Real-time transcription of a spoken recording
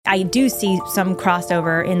I do see some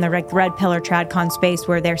crossover in the red pill or tradcon space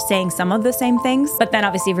where they're saying some of the same things, but then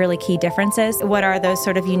obviously really key differences. What are those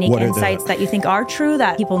sort of unique insights that you think are true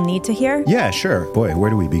that people need to hear? Yeah, sure. Boy, where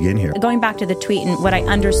do we begin here? Going back to the tweet and what I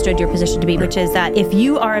understood your position to be, which is that if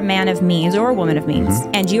you are a man of means or a woman of means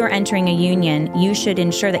and you are entering a union, you should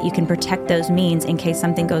ensure that you can protect those means in case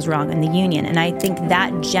something goes wrong in the union. And I think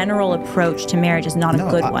that general approach to marriage is not a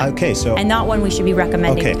good one. Okay, so... And not one we should be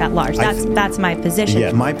recommending at large. That's my position.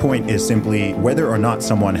 Yeah, my point is simply whether or not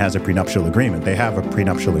someone has a prenuptial agreement, they have a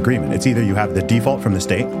prenuptial agreement. It's either you have the default from the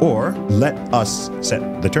state or let us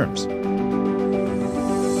set the terms.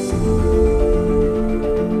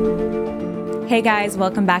 Hey guys,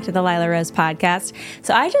 welcome back to the Lila Rose podcast.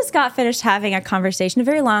 So I just got finished having a conversation, a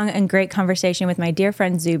very long and great conversation with my dear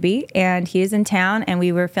friend Zuby, and he is in town and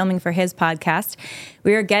we were filming for his podcast.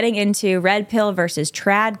 We were getting into red pill versus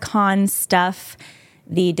tradcon stuff,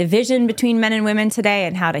 the division between men and women today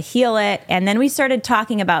and how to heal it. And then we started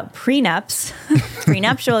talking about prenups,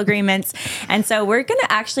 prenuptial agreements. And so we're going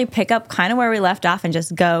to actually pick up kind of where we left off and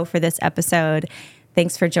just go for this episode.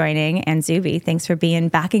 Thanks for joining. And Zuby, thanks for being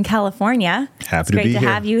back in California. Happy to be here. It's great to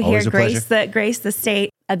have you Always here. Grace the state.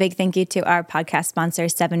 A big thank you to our podcast sponsor,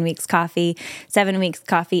 7 Weeks Coffee. 7 Weeks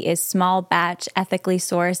Coffee is small batch, ethically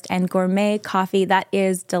sourced, and gourmet coffee that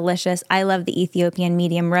is delicious. I love the Ethiopian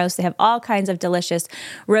medium roast. They have all kinds of delicious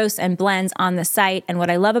roasts and blends on the site. And what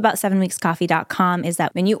I love about 7weekscoffee.com is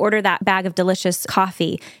that when you order that bag of delicious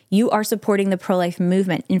coffee, you are supporting the pro-life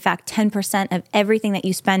movement. In fact, 10% of everything that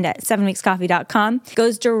you spend at 7weekscoffee.com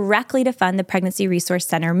goes directly to fund the Pregnancy Resource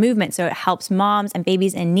Center movement. So it helps moms and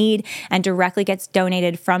babies in need and directly gets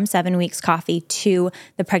donated from 7 Weeks Coffee to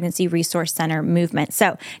the Pregnancy Resource Center movement.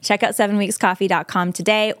 So check out 7weekscoffee.com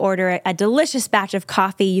today. Order a delicious batch of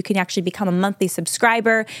coffee. You can actually become a monthly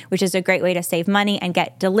subscriber, which is a great way to save money and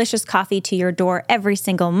get delicious coffee to your door every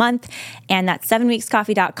single month. And that's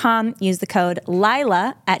 7weekscoffee.com. Use the code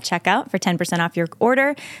LILA at checkout for 10% off your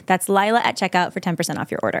order. That's LILA at checkout for 10%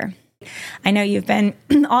 off your order. I know you've been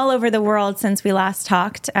all over the world since we last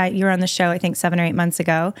talked. You were on the show, I think, 7 or 8 months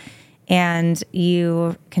ago. And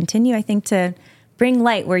you continue, I think, to bring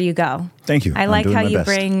light where you go. Thank you. I like how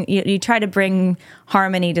you try to bring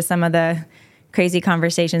harmony to some of the crazy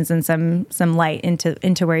conversations and some light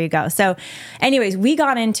into where you go. So anyways, we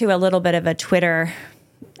got into a little bit of a Twitter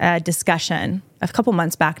discussion a couple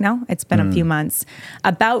months back now. It's been a few months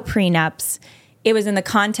about prenups. It was in the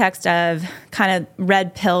context of kind of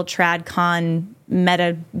red pill, tradcon,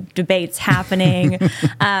 meta debates happening.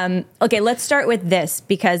 Okay, let's start with this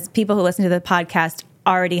because people who listen to the podcast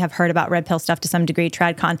already have heard about red pill stuff to some degree,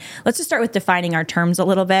 tradcon. Let's just start with defining our terms a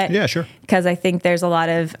little bit. Yeah, sure. Because I think there's a lot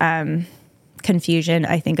of confusion,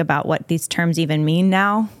 I think, about what these terms even mean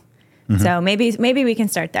now. So maybe we can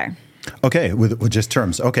start there. Okay, with just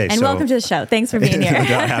terms. Okay, and welcome to the show. Thanks for being here.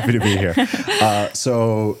 Happy to be here.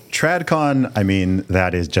 So tradcon, I mean,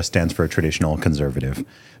 that just stands for traditional conservative.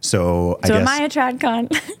 So I guess, am I a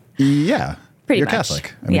tradcon? Yeah. You're much.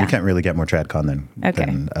 Catholic. I mean, you can't really get more tradcon than but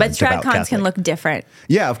tradcons can look different.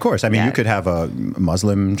 Yeah, of course. I mean, you could have a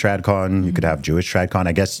Muslim tradcon. You could have Jewish tradcon.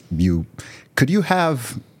 I guess could you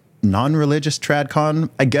have non-religious tradcon?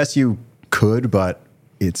 I guess you could, but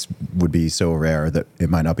would be so rare that it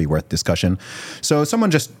might not be worth discussion. So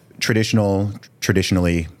someone just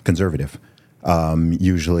traditionally conservative,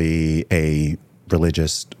 usually a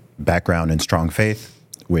religious background and strong faith,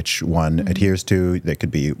 which one adheres to. They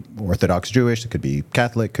could be Orthodox Jewish, it could be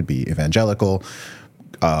Catholic, could be evangelical,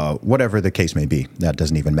 whatever the case may be. That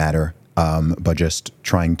doesn't even matter. But just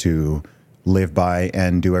trying to live by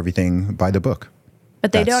and do everything by the book.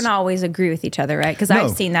 But they don't always agree with each other, right? Because I've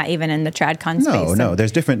seen that even in the tradcon space. No.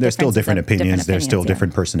 There's still different opinions. There's still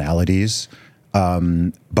different personalities.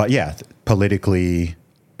 But yeah, politically,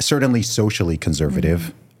 certainly socially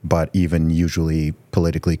conservative, but even usually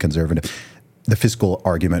politically conservative. The fiscal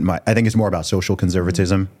argument, I think, is more about social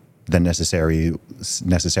conservatism than necessarily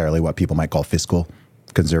what people might call fiscal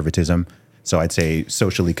conservatism. So I'd say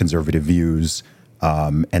socially conservative views.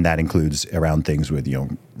 And that includes around things with,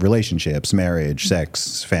 relationships, marriage,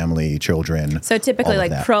 sex, family, children. So typically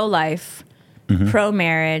like pro-life,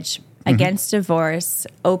 pro-marriage, against divorce,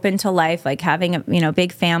 open to life, like having a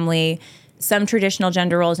big family, some traditional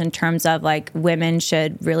gender roles in terms of like women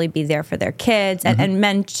should really be there for their kids and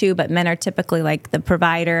men too, but men are typically like the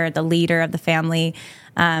provider, the leader of the family,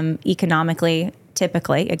 economically,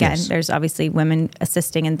 typically. Again, there's obviously women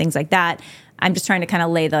assisting and things like that. I'm just trying to kind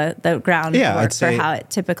of lay the groundwork for how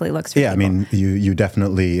it typically looks for people. I mean, you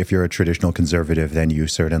definitely, if you're a traditional conservative, then you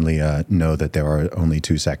certainly know that there are only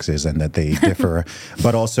two sexes and that they differ,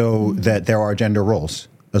 but also that there are gender roles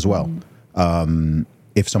as well.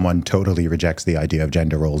 if someone totally rejects the idea of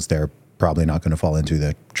gender roles, they're probably not going to fall into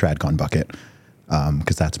the tradcon bucket,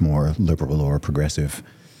 because that's more liberal or progressive.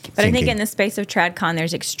 But I think in the space of tradcon,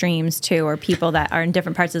 there's extremes too, or people that are in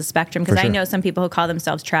different parts of the spectrum. Because I know some people who call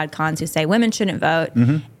themselves tradcons who say women shouldn't vote,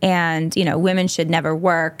 and women should never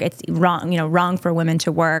work. It's wrong, wrong for women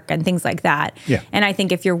to work and things like that. Yeah. And I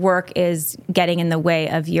think if your work is getting in the way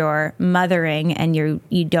of your mothering and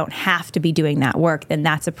you don't have to be doing that work, then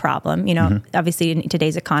that's a problem. Obviously in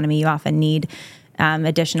today's economy, you often need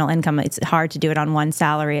additional income. It's hard to do it on one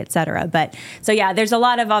salary, et cetera. But so, yeah, there's a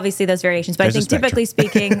lot of obviously those variations. But I think typically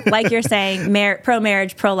speaking, like you're saying,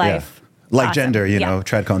 pro-marriage, pro-life. Yeah. Like awesome. Gender,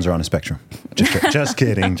 tradcons are on a spectrum. Just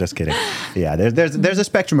kidding. Yeah, there's a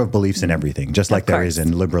spectrum of beliefs in everything, just like there is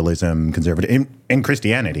in liberalism, conservative, in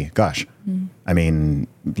Christianity. Gosh, I mean,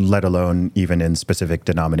 let alone even in specific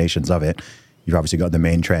denominations of it. You've obviously got the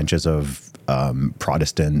main trenches of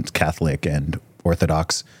Protestant, Catholic, and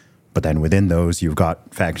Orthodox. But then within those, you've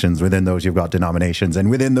got factions. Within those, you've got denominations. And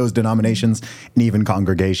within those denominations, and even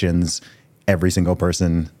congregations, every single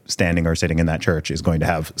person standing or sitting in that church is going to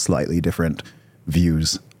have slightly different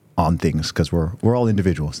views on things, because we're all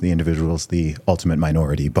individuals. The individual's the ultimate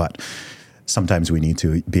minority. But sometimes we need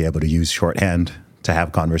to be able to use shorthand to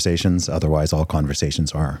have conversations. Otherwise, all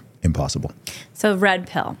conversations are impossible. So red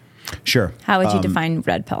pill. Sure. How would you define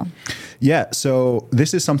red pill? Yeah, so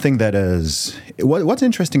this is something that is... What's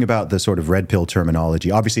interesting about the sort of red pill terminology,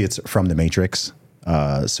 obviously it's from the Matrix.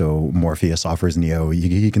 So Morpheus offers Neo,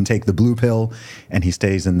 he can take the blue pill and he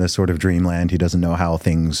stays in this sort of dreamland. He doesn't know how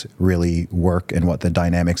things really work and what the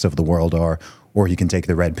dynamics of the world are. Or he can take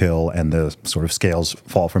the red pill and the sort of scales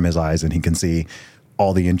fall from his eyes and he can see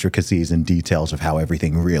all the intricacies and details of how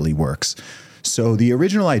everything really works. So the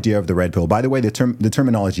original idea of the red pill, by the way, the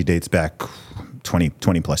terminology dates back 20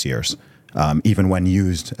 plus years, even when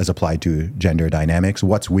used as applied to gender dynamics.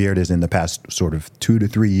 What's weird is in the past sort of 2 to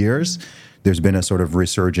 3 years, there's been a sort of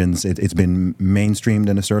resurgence. It's been mainstreamed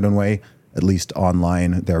in a certain way, at least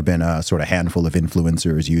online. There have been a sort of handful of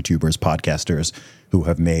influencers, YouTubers, podcasters who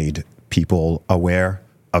have made people aware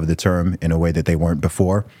of the term in a way that they weren't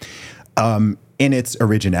before. In its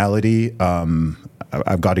originality,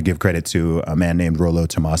 I've got to give credit to a man named Rollo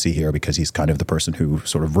Tomasi here, because he's kind of the person who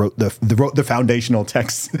sort of wrote the foundational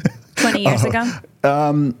text. 20 years ago?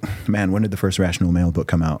 Man, when did the first Rational Male book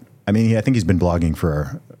come out? I mean, I think he's been blogging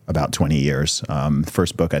for about 20 years. The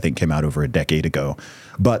first book, I think, came out over a decade ago.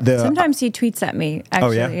 But sometimes he tweets at me,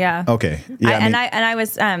 actually. Oh, yeah? Okay. Yeah, I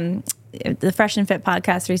was... the Fresh and Fit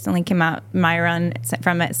podcast recently came out, Myron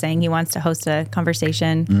from it, saying he wants to host a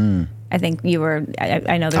conversation. I think you were,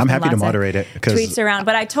 I know there's I'm been happy to lots moderate of it. tweets around,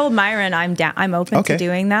 but I told Myron I'm open to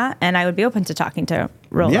doing that, and I would be open to talking to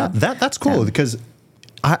Rollo. Yeah, that's cool, because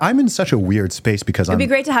I'm in such a weird space, because it'd be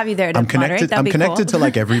great to have you there to moderate. I'm connected to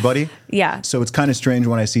like everybody. Yeah. So it's kind of strange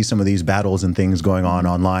when I see some of these battles and things going on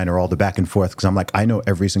online, or all the back and forth, because I'm like, I know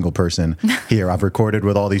every single person here. I've recorded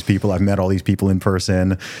with all these people. I've met all these people in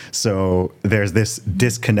person. So there's this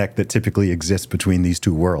disconnect that typically exists between these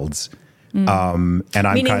two worlds. And I'm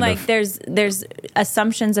meaning like there's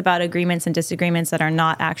assumptions about agreements and disagreements that are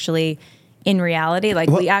not actually in reality, like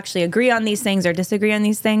we actually agree on these things or disagree on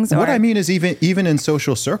these things. What I mean is even in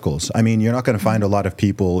social circles, I mean, you're not going to find a lot of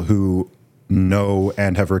people who know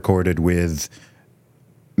and have recorded with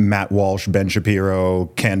Matt Walsh, Ben Shapiro,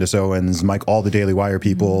 Candace Owens, Mike, all the Daily Wire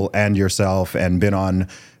people, and yourself, and been on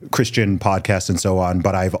Christian podcasts and so on.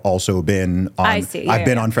 But I've also been on. I've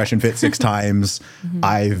been on Fresh and Fit 6 times.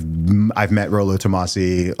 I've met Rollo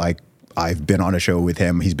Tomasi. Like, I've been on a show with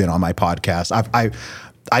him. He's been on my podcast.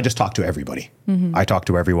 I just talk to everybody. I talk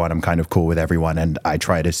to everyone. I'm kind of cool with everyone, and I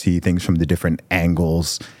try to see things from the different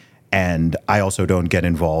angles. And I also don't get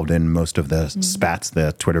involved in most of the spats,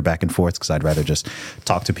 the Twitter back and forths, because I'd rather just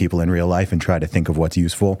talk to people in real life and try to think of what's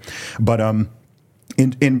useful. But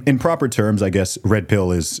in proper terms, I guess red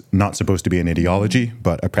pill is not supposed to be an ideology,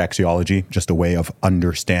 but a praxeology, just a way of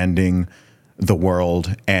understanding the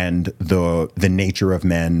world and the nature of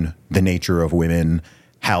men, the nature of women,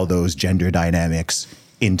 how those gender dynamics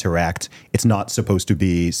interact. It's not supposed to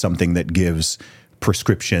be something that gives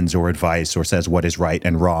prescriptions or advice or says what is right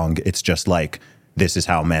and wrong. It's just like, this is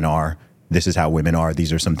how men are, this is how women are,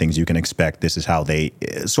 these are some things you can expect, this is how they,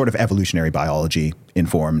 sort of evolutionary biology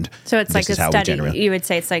informed. So it's like a study, you would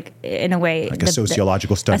say it's like, in a way, like a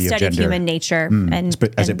sociological study of gender. Human nature.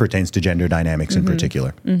 As it pertains to gender dynamics in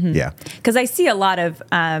particular. Yeah. Because I see a lot of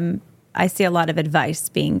advice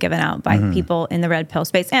being given out by people in the red pill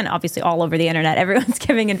space, and obviously all over the internet. Everyone's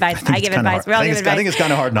giving advice. I give advice. We all give advice. I think it's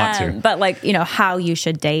kind of hard not to. But like, how you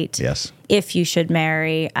should date. Yes. If you should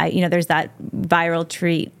marry. There's that viral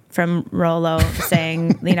tweet from Rollo saying,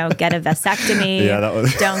 get a vasectomy,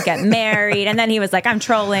 don't get married. And then he was like, I'm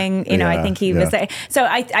trolling, I think he was saying. So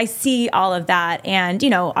I see all of that. And,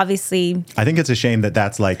 obviously. I think it's a shame that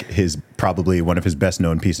that's like probably one of his best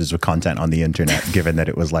known pieces of content on the internet, given that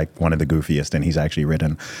it was like one of the goofiest, and he's actually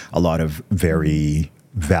written a lot of very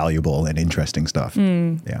valuable and interesting stuff.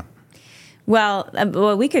 Yeah. Well,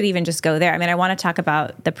 we could even just go there. I mean, I want to talk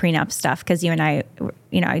about the prenup stuff because you and I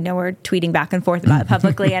know we're tweeting back and forth about it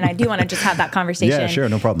publicly, and I do want to just have that conversation. Yeah, sure,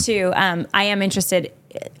 no problem. Too. I'm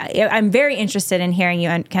very interested in hearing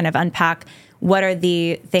you kind of unpack what are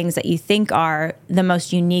the things that you think are the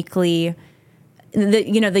most uniquely,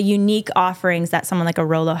 the unique offerings that someone like a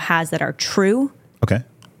Rollo has that are true. Okay.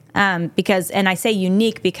 And I say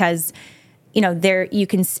unique because.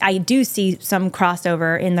 I do see some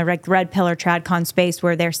crossover in the Red Pill or TradCon space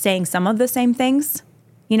where they're saying some of the same things.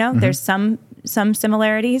 There's some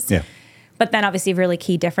similarities, but then obviously really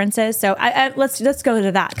key differences. So let's go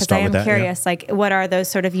to that because I am curious. Like, what are those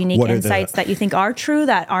sort of unique insights that you think are true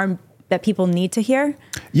that people need to hear?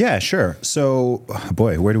 Yeah, sure. So,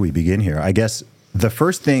 boy, where do we begin here? I guess the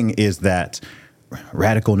first thing is that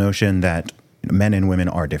radical notion that men and women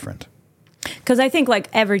are different. Because I think like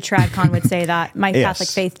every TradCon would say that. My Catholic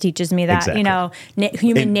faith teaches me that. Exactly.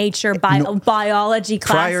 Human nature, biology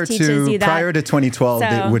class teaches you that. Prior to 2012,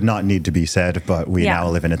 it would not need to be said, but we now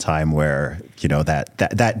live in a time where,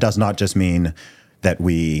 that does not just mean that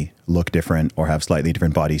we look different or have slightly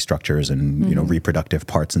different body structures and, reproductive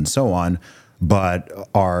parts and so on, but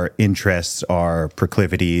our interests, our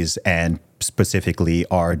proclivities, and specifically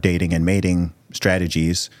our dating and mating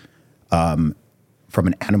strategies from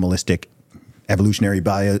an animalistic evolutionary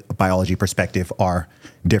biology perspective are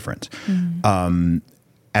different.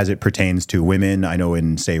 As it pertains to women, I know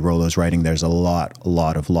in, say, Rollo's writing, there's a lot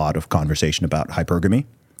of conversation about hypergamy,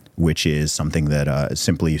 which is something that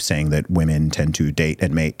simply saying that women tend to date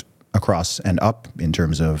and mate across and up in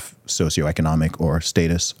terms of socioeconomic or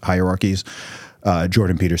status hierarchies.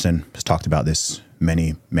 Jordan Peterson has talked about this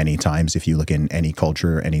many, many times. If you look in any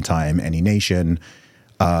culture, any time, any nation,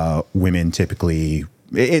 women typically...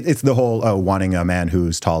 It's the whole wanting a man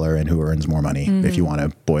who's taller and who earns more money, if you want to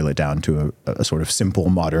boil it down to a sort of simple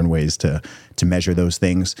modern ways to measure those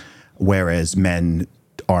things. Whereas men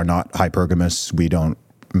are not hypergamous.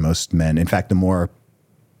 Most men, in fact, the more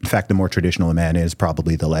traditional a man is,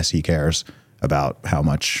 probably the less he cares about how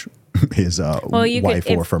much his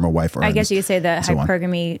or former wife earns. I guess you could say that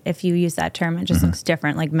hypergamy, if you use that term, it just looks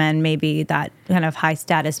different. Like men, maybe that kind of high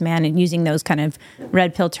status man, and using those kind of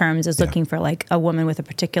red pill terms is looking for like a woman with a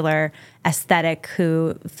particular aesthetic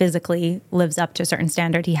who physically lives up to a certain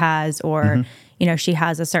standard he has, or she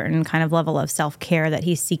has a certain kind of level of self-care that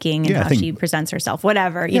he's seeking and how she presents herself,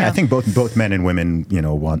 whatever. I think both men and women,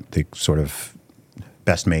 want the sort of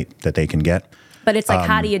best mate that they can get. But it's like,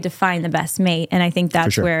 how do you define the best mate? And I think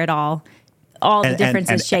that's where it all the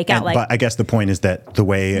differences shake out. But I guess the point is that the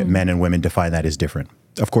way men and women define that is different.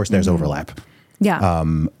 Of course, there's overlap. Yeah.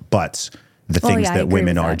 But the things that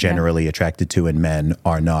women are generally attracted to in men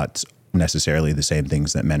are not necessarily the same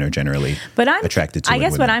things that men are generally attracted to. I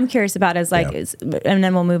guess what I'm curious about is and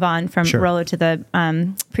then we'll move on from Rollo to the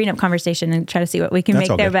prenup conversation and try to see what we can make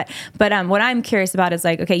there. Good. But what I'm curious about is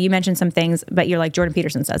like, okay, you mentioned some things, but you're like, Jordan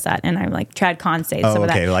Peterson says that, and I'm like, TradCon says some of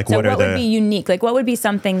that. Like, so what would be unique? Like, what would be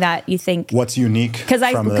something that you think? What's unique? Because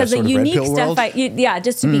the unique stuff,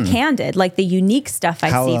 just to be candid, like the unique stuff I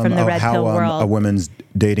see from the red pill world. A woman's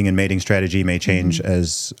dating and mating strategy may change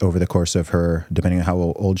as over the course of her, depending on how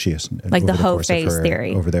old she is. Like the hoe phase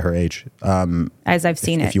theory. Over her age. As I've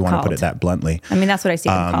seen if you want to put it that bluntly. I mean, that's what I see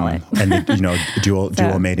them call it. And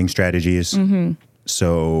dual mating strategies.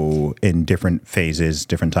 So in different phases,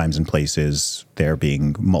 different times and places, there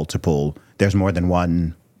being there's more than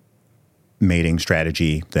one mating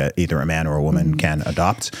strategy that either a man or a woman can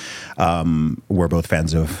adopt. We're both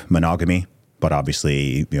fans of monogamy, but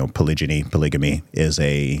obviously, polygamy is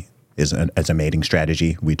a mating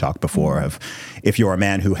strategy. We talked before of if you're a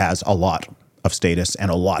man who has a lot of status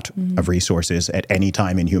and a lot of resources at any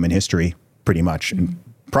time in human history, pretty much, and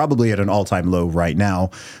probably at an all-time low right now,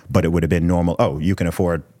 but it would have been normal. Oh, you can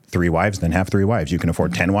afford 3 wives, then have 3 wives. You can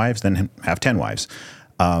afford 10 wives, then have 10 wives.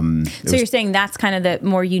 So you're saying that's kind of the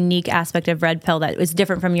more unique aspect of Red Pill that was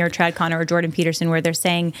different from your TradCon or Jordan Peterson, where they're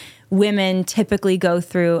saying women typically go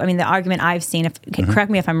through, I mean, the argument I've seen,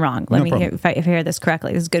 correct me if I'm wrong, let me hear, if I hear this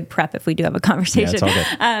correctly, this is good prep if we do have a conversation. Yeah,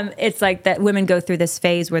 it's all good. It's like that women go through this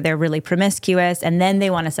phase where they're really promiscuous and then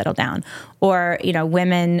they want to settle down. Or,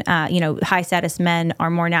 women, high status men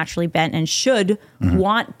are more naturally bent and should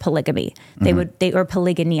want polygamy. Or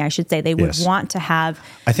polygyny, I should say. They would want to have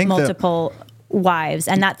multiple wives.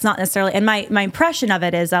 And that's not necessarily, and my impression of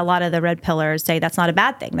it is a lot of the red pillars say that's not a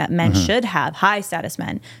bad thing, that men should have, high status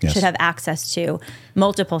men should have access to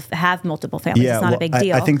multiple families. It's not a big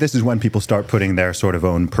deal. I think this is when people start putting their sort of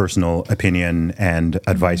own personal opinion and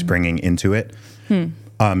advice bringing into it.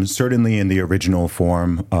 Certainly in the original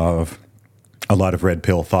form of a lot of red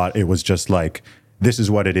pill thought, it was just like, this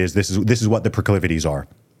is what it is. This is what the proclivities are.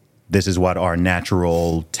 This is what our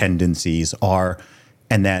natural tendencies are.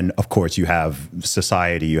 And then, of course, you have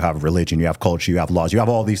society, you have religion, you have culture, you have laws, you have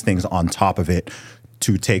all these things on top of it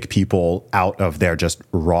to take people out of their just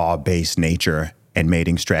raw base nature and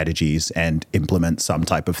mating strategies and implement some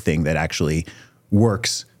type of thing that actually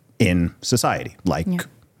works in society, like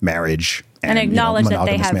marriage. And acknowledge that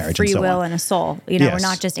they have free will and a soul. We're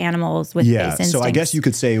not just animals with base instincts. So I guess you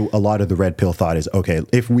could say a lot of the red pill thought is, okay,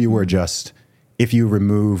 if you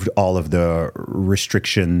removed all of the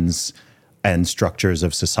restrictions and structures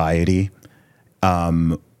of society,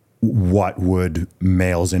 what would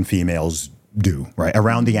males and females do, right?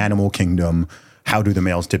 Around the animal kingdom, how do the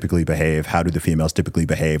males typically behave? How do the females typically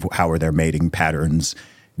behave? How are their mating patterns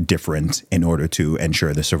different in order to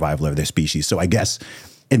ensure the survival of their species? So I guess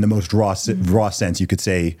in the most raw sense, you could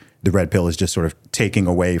say the red pill is just sort of taking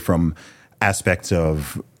away from aspects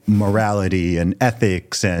of morality and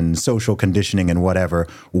ethics and social conditioning and whatever.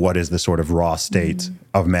 What is the sort of raw state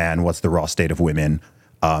of man? What's the raw state of women?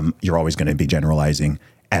 You're always going to be generalizing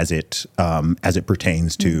as it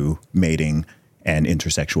pertains to mating and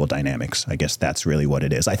intersexual dynamics. I guess that's really what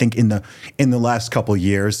it is. I think in the last couple of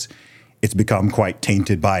years, it's become quite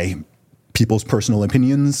tainted by people's personal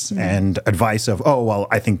opinions and advice of, oh, well,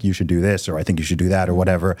 I think you should do this, or I think you should do that, or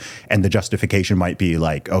whatever. And the justification might be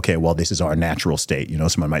like, okay, well, this is our natural state.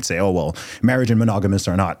 Someone might say, oh, well, marriage and monogamous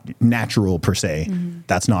are not natural per se.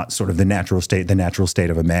 That's not sort of the natural state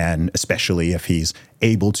of a man, especially if he's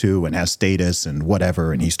able to and has status and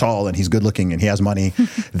whatever, and he's tall and he's good looking and he has money,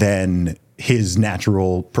 then his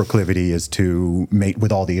natural proclivity is to mate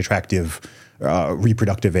with all the attractive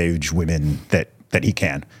reproductive age women that he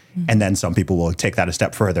can. And then some people will take that a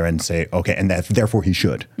step further and say, okay, and therefore he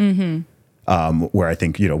should. Where I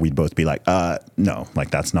think, we'd both be like, no,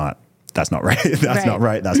 like that's not right. That's not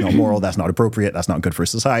right. That's not moral. That's not appropriate. That's not good for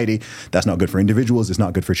society. That's not good for individuals. It's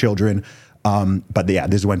not good for children. But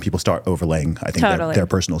this is when people start overlaying, I think, their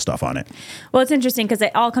personal stuff on it. Well, it's interesting because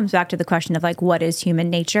it all comes back to the question of like, what is human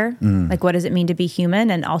nature? Like, what does it mean to be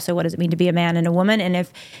human? And also, what does it mean to be a man and a woman? And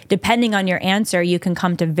if, depending on your answer, you can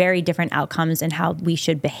come to very different outcomes in how we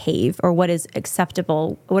should behave, or what are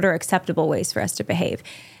acceptable ways for us to behave.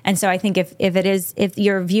 And so I think if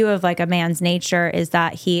your view of like a man's nature is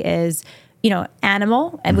that he is,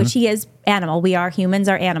 animal, and which he is animal. We are humans,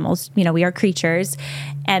 are animals, we are creatures.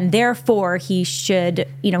 And therefore he should,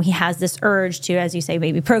 he has this urge to, as you say,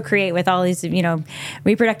 maybe procreate with all these,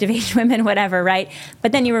 reproductive age women, whatever, right?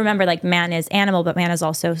 But then you remember like man is animal, but man is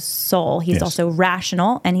also soul. He's also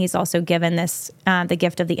rational, and he's also given this, the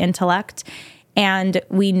gift of the intellect. And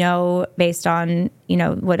we know based on,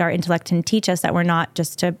 what our intellect can teach us that we're not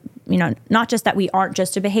just to, not just that we aren't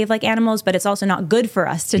just to behave like animals, but it's also not good for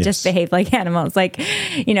us to just behave like animals. Like,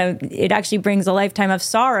 it actually brings a lifetime of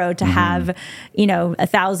sorrow to have,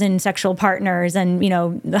 1,000 sexual partners and,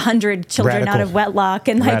 100 children out of wedlock.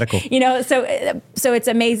 And like, so it's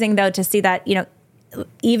amazing though to see that,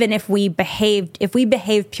 even if we behaved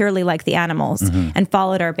purely like the animals and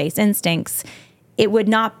followed our base instincts, it would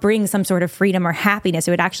not bring some sort of freedom or happiness.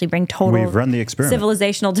 It would actually bring total We've run the experiment.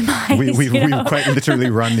 Civilizational demise. We've quite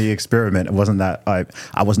literally run the experiment. It wasn't that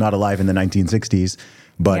I was not alive in the 1960s,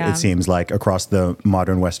 but it seems like across the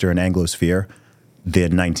modern Western Anglosphere, the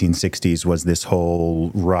 1960s was this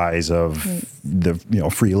whole rise of the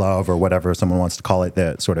free love, or whatever someone wants to call it,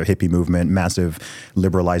 the sort of hippie movement, massive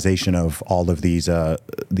liberalization of all of these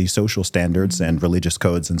social standards and religious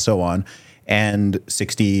codes and so on. And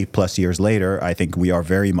 60 plus years later, I think we are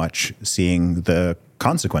very much seeing the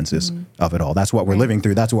consequences of it all. That's what we're living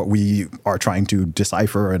through. That's what we are trying to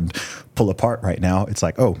decipher and pull apart right now. It's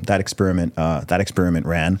like, oh, that experiment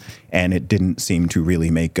ran, and it didn't seem to really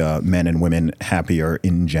make men and women happier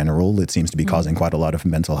in general. It seems to be causing quite a lot of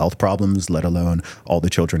mental health problems, let alone all the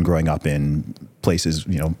children growing up in places,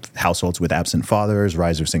 households with absent fathers,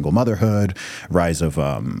 rise of single motherhood, rise of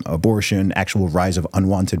abortion, actual rise of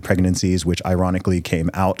unwanted pregnancies, which ironically came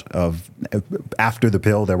out of after the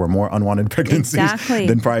pill. There were more unwanted pregnancies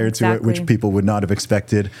than prior to it, which people would not have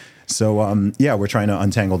expected. So, we're trying to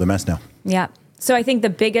untangle the mess now. Yeah. So I think the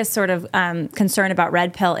biggest sort of concern about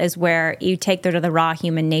Red Pill is where you take the raw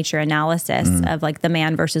human nature analysis of like the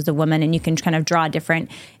man versus the woman, and you can kind of draw different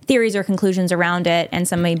theories or conclusions around it, and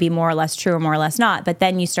some may be more or less true or more or less not. But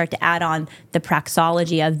then you start to add on the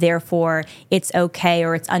praxology of, therefore, it's okay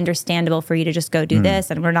or it's understandable for you to just go do this,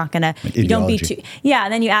 and we're not going to, you don't be too,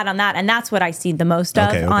 and then you add on that, and that's what I see the most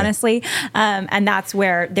of, honestly. And that's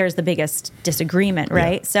where there's the biggest disagreement,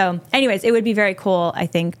 right? So anyways, it would be very cool, I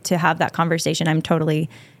think, to have that conversation. I'm totally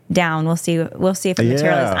down. We'll see if it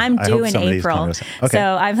materializes. I'm due in April. So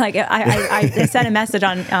I'm like, I sent a message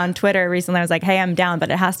on Twitter recently. I was like, hey, I'm down,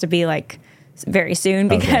 but it has to be like very soon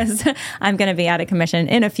because I'm going to be out of commission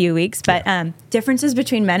in a few weeks. But differences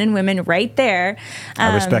between men and women right there.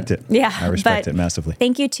 I respect it. Yeah. I respect it massively.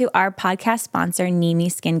 Thank you to our podcast sponsor,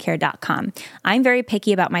 NeemiSkincare.com. I'm very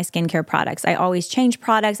picky about my skincare products. I always change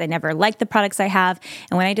products. I never liked the products I have.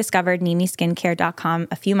 And when I discovered NeemiSkincare.com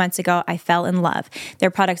a few months ago, I fell in love.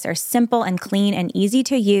 Their products are simple and clean and easy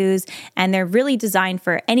to use. And they're really designed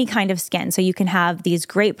for any kind of skin. So you can have these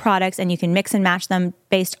great products and you can mix and match them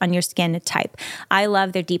based on your skin type. I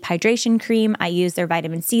love their deep hydration cream. I use their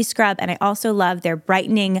vitamin C scrub, and I also love their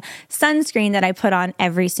brightening sunscreen that I put on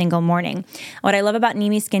every single morning. What I love about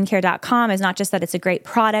NeemiSkincare.com is not just that it's a great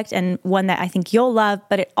product and one that I think you'll love,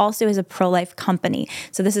 but it also is a pro-life company.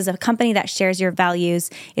 So this is a company that shares your values.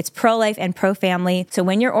 It's pro-life and pro-family. So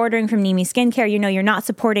when you're ordering from Neemi Skincare, you know you're not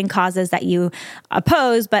supporting causes that you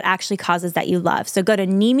oppose, but actually causes that you love. So go to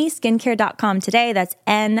NeemiSkincare.com today. That's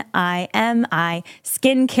NIMI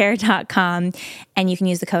skincare.com. And you can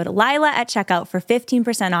use the code Lila at checkout for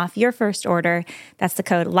 15% off your first order. That's the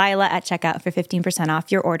code Lila at checkout for 15%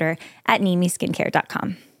 off your order at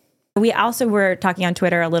NeemiSkincare.com. We also were talking on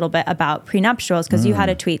Twitter a little bit about prenuptials because you had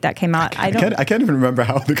a tweet that came out. I can't even remember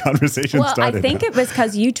how the conversation started. I think it was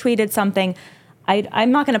because you tweeted something.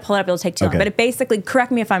 I'm not going to pull it up. It'll take too long. But it basically,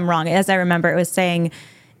 correct me if I'm wrong, as I remember, it was saying,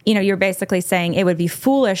 you're basically saying it would be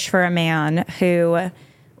foolish for a man who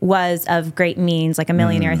was of great means, like a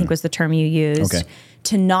millionaire, I think was the term you used,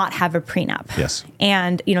 to not have a prenup. Yes.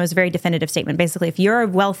 And, it was a very definitive statement. Basically, if you're a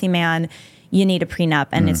wealthy man, you need a prenup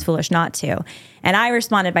and it's foolish not to. And I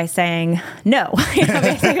responded by saying, no,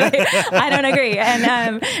 basically, I don't agree.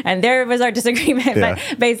 And there was our disagreement. Yeah.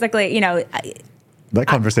 But basically, that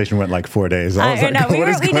conversation went like 4 days. We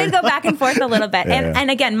did go back and forth a little bit. And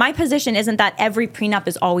again, my position isn't that every prenup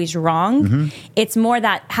is always wrong. It's more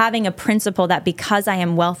that having a principle that because I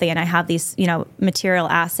am wealthy and I have these, material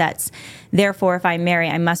assets, therefore, if I marry,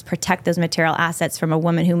 I must protect those material assets from a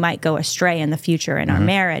woman who might go astray in the future in our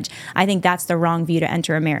marriage. I think that's the wrong view to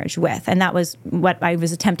enter a marriage with. And that was what I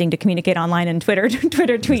was attempting to communicate online in Twitter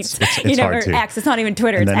tweets, it's hard or to. X. It's not even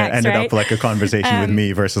Twitter, and it's then X, it ended up like a conversation with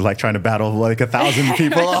me versus like trying to battle like 1,000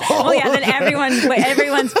 people. Then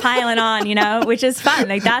everyone's piling on, which is fun.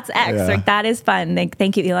 Like that's X. Yeah. Like that is fun.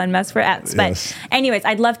 Thank you, Elon Musk, for X. But anyways,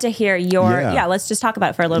 I'd love to hear your, let's just talk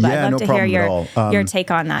about it for a little bit. I'd love to hear your take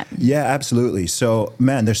on that. Yeah, absolutely. So,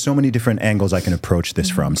 man, there's so many different angles I can approach this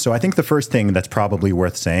from. So I think the first thing that's probably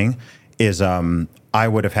worth saying is I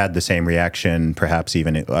would have had the same reaction perhaps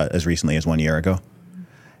even as recently as 1 year ago.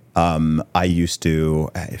 I used to,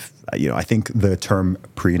 I think the term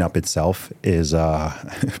prenup itself is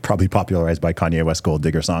probably popularized by Kanye West's Gold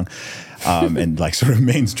Digger song and like sort of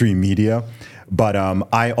mainstream media. But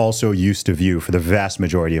I also used to view, for the vast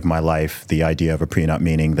majority of my life, the idea of a prenup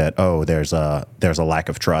meaning that, there's a lack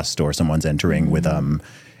of trust or someone's entering with,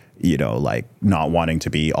 like not wanting to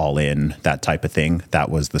be all in, that type of thing. That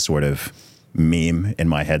was the sort of meme in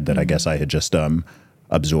my head that I guess I had just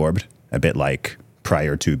absorbed, a bit like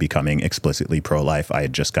prior to becoming explicitly pro-life. I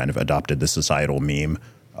had just kind of adopted the societal meme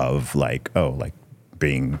of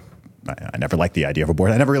being... I never liked the idea of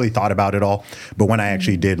abortion. I never really thought about it all. But when I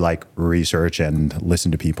actually did like research and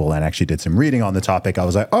listened to people and actually did some reading on the topic, I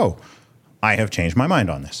was like, I have changed my mind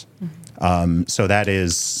on this. So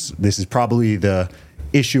this is probably the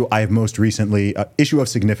issue issue of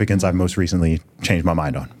significance I've most recently changed my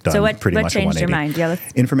mind on. So what changed your mind?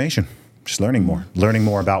 Information. Just learning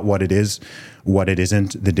more about what it is, what it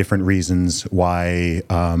isn't, the different reasons why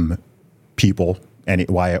people and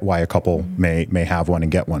why a couple may have one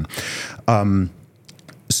and get one.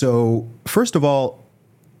 So first of all,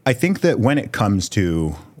 I think that when it comes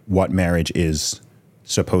to what marriage is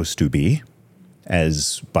supposed to be,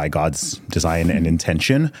 as by God's design and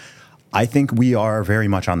intention, I think we are very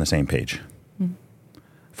much on the same page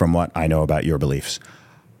from what I know about your beliefs.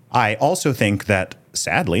 I also think that,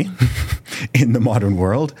 sadly, in the modern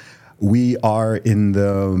world, we are in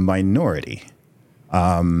the minority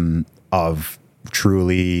of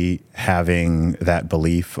truly having that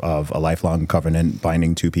belief of a lifelong covenant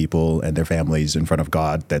binding two people and their families in front of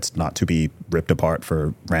God that's not to be ripped apart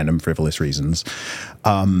for random frivolous reasons.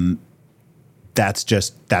 that's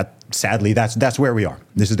just that. Sadly, that's where we are.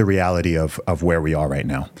 This is the reality of where we are right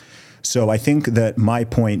now. So I think that my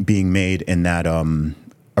point being made in that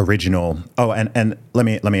original. Oh, and let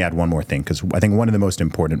me add one more thing, because I think one of the most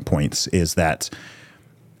important points is that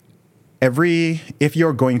if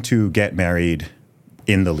you're going to get married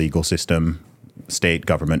in the legal system, state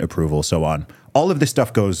government approval, so on, all of this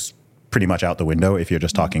stuff goes pretty much out the window if you're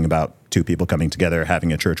just talking about two people coming together,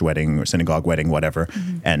 having a church wedding or synagogue wedding, whatever,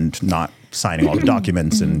 and not signing all the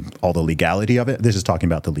documents and all the legality of it. This is talking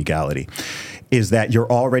about the legality, is that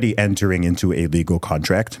you're already entering into a legal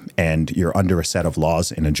contract and you're under a set of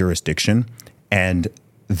laws in a jurisdiction. And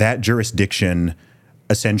that jurisdiction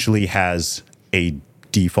essentially has a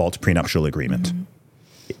default prenuptial agreement.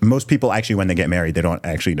 Most people actually, when they get married, they don't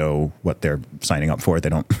actually know what they're signing up for. They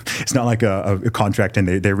don't. It's not like a contract, and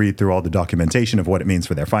they read through all the documentation of what it means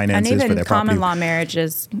for their finances, and even for their property. common law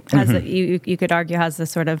marriages has you could argue has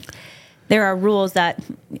this sort of. There are rules that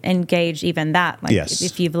engage even that. Like yes.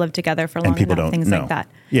 If you've lived together for long and people enough, don't things know. like that.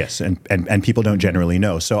 Yes, and people don't generally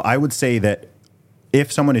know. So I would say that if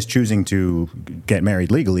someone is choosing to get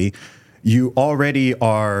married legally, you're already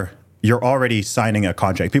signing a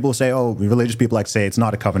contract. People say, "Oh, religious people like to say it's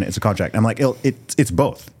not a covenant; it's a contract." I'm like, it's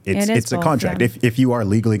both. It's a contract. Yeah. If you are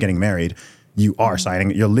legally getting married, you are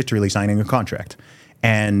signing. You're literally signing a contract,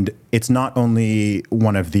 and it's not only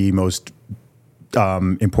one of the most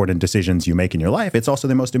important decisions you make in your life. It's also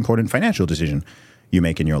the most important financial decision you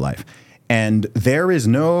make in your life. And there is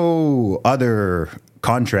no other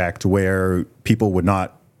contract where people would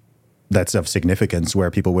not. That's of significance,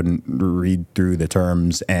 where people wouldn't read through the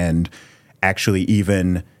terms and actually,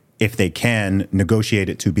 even if they can, negotiate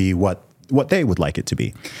it to be what they would like it to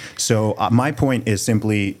be. So my point is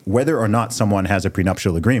simply, whether or not someone has a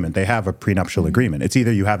prenuptial agreement, they have a prenuptial agreement. It's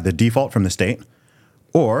either you have the default from the state,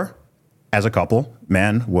 or as a couple,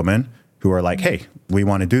 man, woman, who are like, hey, we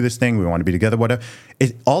want to do this thing, we want to be together, whatever.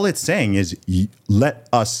 All it's saying is, let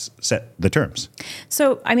us set the terms.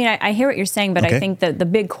 So, I mean, I hear what you're saying, but Okay. I think that the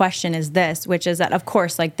big question is this, which is that, of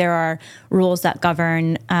course, like there are rules that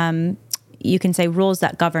govern, you can say rules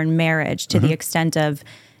that govern marriage to the extent of,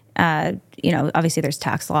 obviously there's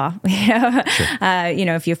tax law, Sure.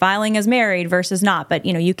 if you're filing as married versus not, but,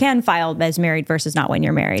 you can file as married versus not when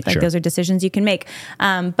you're married. Like Sure. those are decisions you can make.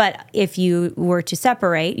 But if you were to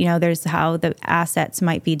separate, there's how the assets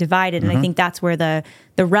might be divided. And I think that's where the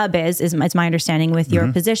rub is my understanding with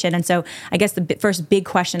your position. And so I guess the first big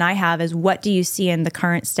question I have is, what do you see in the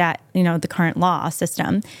current the current law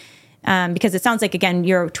system? Because it sounds like, again,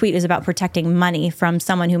 your tweet is about protecting money from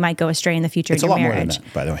someone who might go astray in the future It's in a your lot marriage. more than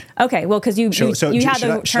that, by the way. Okay, well, because you had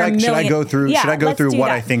the term million. Should I go through? Yeah, should I go let's through do what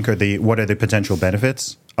that. I think what are the potential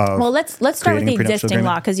benefits of? Well, let's start with creating the a prenuptial existing agreement?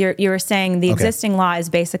 law, because you were saying the existing law is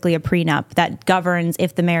basically a prenup that governs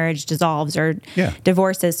if the marriage dissolves or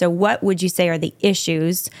divorces. So what would you say are the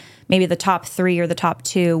issues, maybe the top 3 or the top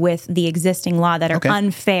 2, with the existing law that are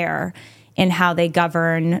unfair in how they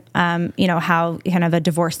govern, how kind of a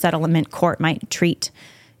divorce settlement court might treat,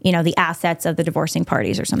 the assets of the divorcing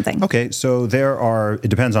parties or something? Okay, so it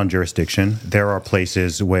depends on jurisdiction. There are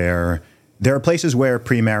places where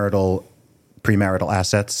premarital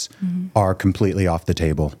assets are completely off the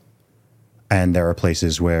table, and there are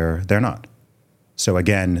places where they're not. So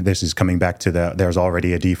again, this is coming back to there's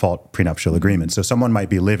already a default prenuptial agreement. So someone might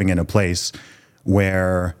be living in a place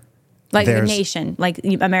where like the nation, like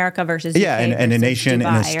America versus UK and a nation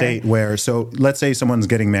and a state where, so let's say someone's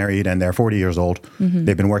getting married and they're 40 years old.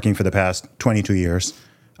 They've been working for the past 22 years.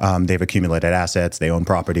 They've accumulated assets. They own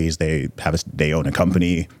properties. They own a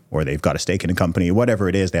company, or they've got a stake in a company, whatever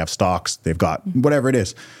it is. They have stocks. They've got whatever it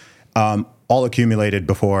is, all accumulated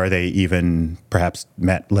before they even perhaps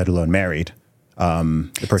met, let alone married.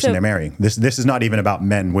 The person they're marrying. This is not even about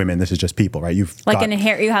men, women. This is just people, right? You have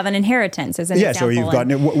an inheritance as an example. So you've got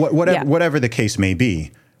whatever the case may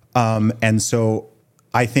be, and so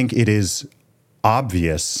I think it is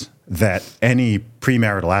obvious that any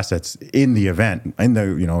premarital assets in the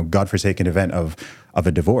godforsaken event of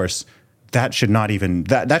a divorce, that should not even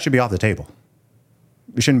that should be off the table.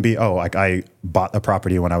 It shouldn't be I bought a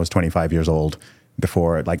property when I was 25 years old.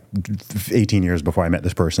 Before, 18 years before I met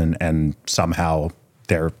this person, and somehow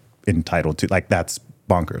they're entitled to, that's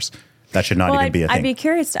bonkers. That should not even be a thing. I'd be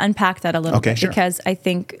curious to unpack that a little bit, because I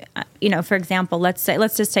think for example, let's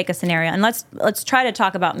just take a scenario, and let's try to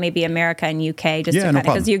talk about maybe America and UK, just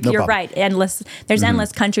because you're right. There's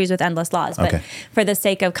endless countries with endless laws, but for the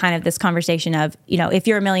sake of kind of this conversation of, if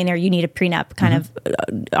you're a millionaire, you need a prenup kind of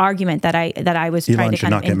argument that I was trying to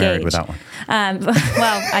kind of engage. Elon should not get married with that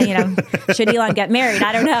one. Should Elon get married?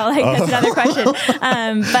 I don't know. That's another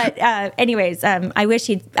question. Anyways, I wish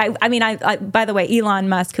he'd. By the way, Elon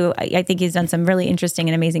Musk, who I think he's done some really interesting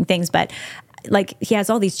and amazing things, but he has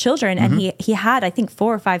all these children, and he had, I think,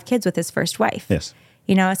 4 or 5 kids with his first wife. Yes.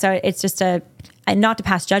 So it's just not to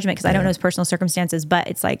pass judgment because I don't know his personal circumstances, but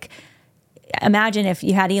it's like, imagine if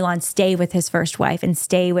you had Elon stay with his first wife and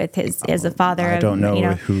stay with his as a father. I don't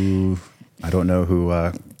know who.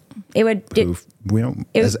 It would. We don't,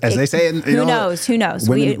 as they say. Who knows? Who knows?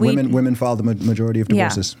 Women file the majority of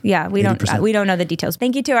divorces. Yeah. We 80%. We don't know the details.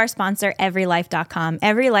 Thank you to our sponsor, EveryLife.com.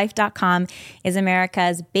 EveryLife.com is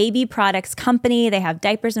America's baby products company. They have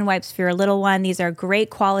diapers and wipes for your little one. These are great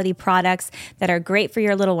quality products that are great for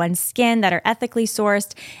your little one's skin, that are ethically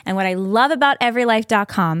sourced. And what I love about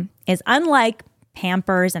EveryLife.com is, unlike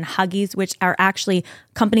Pampers and Huggies, which are actually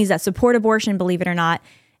companies that support abortion, believe it or not,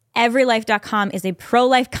 EveryLife.com is a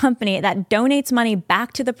pro-life company that donates money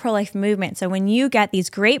back to the pro-life movement. So when you get these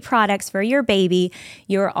great products for your baby,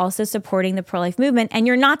 you're also supporting the pro-life movement, and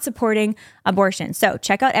you're not supporting abortion. So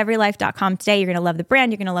check out EveryLife.com today. You're going to love the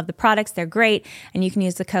brand. You're going to love the products. They're great. And you can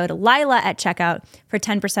use the code Lila at checkout for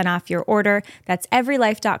 10% off your order. That's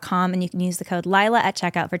EveryLife.com. And you can use the code Lila at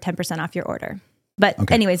checkout for 10% off your order.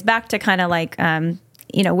 But anyways, back to kind of like,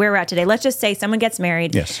 where we're at today. Let's just say someone gets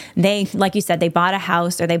married. Yes. They, like you said, they bought a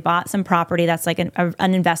house or they bought some property that's like an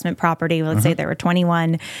investment property. Let's say they were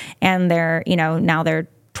 21 and they're, now they're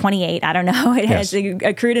 28. I don't know. It has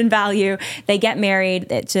accrued in value. They get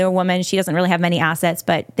married to a woman. She doesn't really have many assets,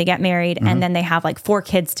 but they get married and then they have like 4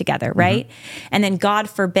 kids together, right? And then God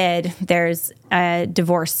forbid there's a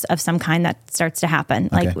divorce of some kind that starts to happen,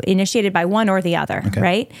 like initiated by one or the other,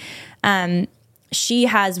 right? She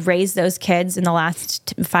has raised those kids in the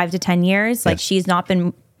last 5 to 10 years. Like she's not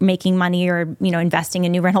been making money or, investing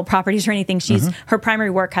in new rental properties or anything. Her primary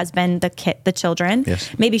work has been the children. Yes.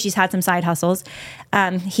 Maybe she's had some side hustles.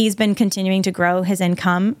 He's been continuing to grow his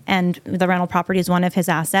income, and the rental property is one of his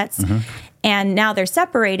assets. And now they're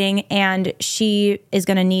separating, and she is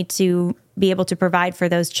going to need to be able to provide for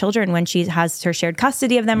those children when she has her shared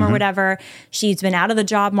custody of them or whatever. She's been out of the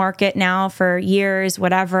job market now for years,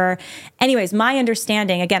 whatever. Anyways, my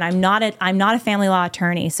understanding, again, I'm not a family law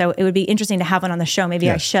attorney, so it would be interesting to have one on the show. Maybe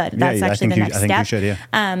I should. That's actually the next step. I think you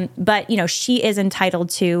should, But, she is entitled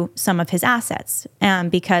to some of his assets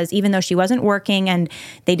because even though she wasn't working and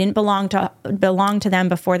they didn't belong to them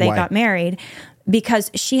before they got married, because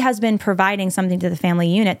she has been providing something to the family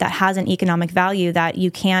unit that has an economic value that you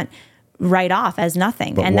can't write off as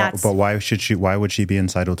nothing. But why would she be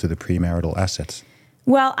entitled to the premarital assets?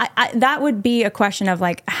 Well, that would be a question of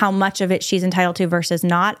like how much of it she's entitled to versus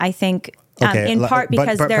not. I think in part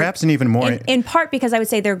because but perhaps even more in part because I would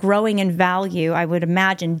say they're growing in value, I would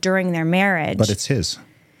imagine, during their marriage. But it's his.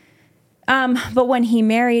 But when he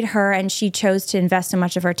married her and she chose to invest so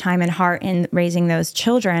much of her time and heart in raising those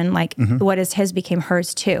children, like what is his became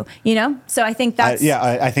hers too, So I think that's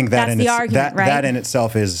I think that's the argument, right? That in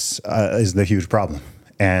itself is the huge problem.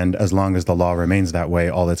 And as long as the law remains that way,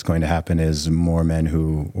 all that's going to happen is more men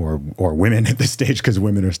or women at this stage, because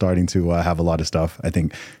women are starting to have a lot of stuff. I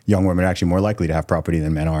think young women are actually more likely to have property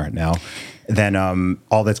than men are now. Then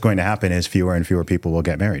all that's going to happen is fewer and fewer people will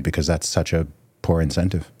get married because that's such a poor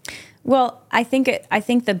incentive. Well, I think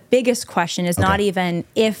the biggest question is not even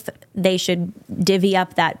if they should divvy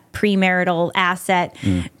up that premarital asset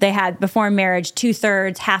they had before marriage,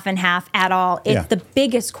 2/3, half and half at all. The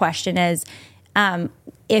biggest question is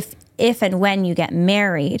if and when you get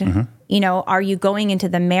married, are you going into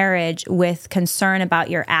the marriage with concern about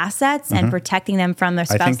your assets and protecting them from their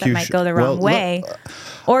spouse that might go the wrong way?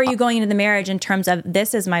 Or are you going into the marriage in terms of,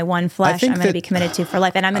 this is my one flesh I'm going to be committed to for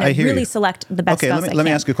life, and I'm going to really select the best spouse I can? Let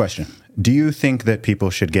me ask you a question. Do you think that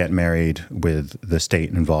people should get married with the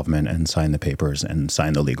state involvement and sign the papers and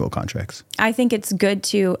sign the legal contracts? I think it's good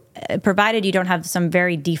to, provided you don't have some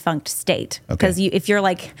very defunct state. Because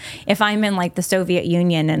if I'm in like the Soviet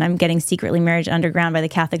Union and I'm getting secretly married underground by the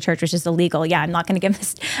Catholic Church, which is illegal, I'm not going to give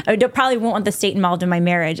this. I probably won't want the state involved in my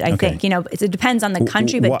marriage. I think, it depends on the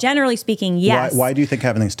country, but generally speaking, yes. Why do you think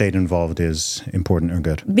having the state involved is important or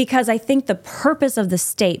good? Because I think the purpose of the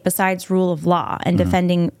state, besides rule of law and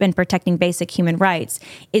defending and protecting basic human rights,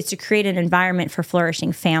 is to create an environment for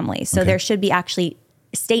flourishing families. So there should be actually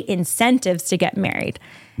state incentives to get married.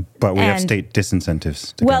 But we have state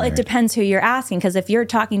disincentives to get married. It depends who you're asking, because if you're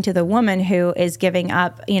talking to the woman who is giving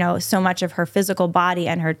up, so much of her physical body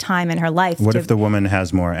and her time and her life. What if the woman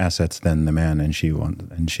has more assets than the man and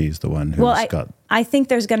she's the one who's got... I think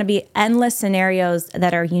there's going to be endless scenarios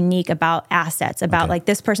that are unique about assets, about like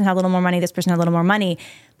this person had a little more money, this person had a little more money.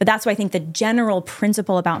 But that's why I think the general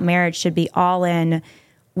principle about marriage should be all in.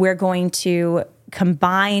 We're going to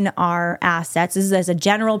combine our assets. This is as a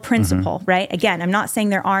general principle, right? Again, I'm not saying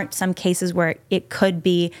there aren't some cases where it could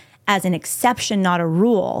be as an exception, not a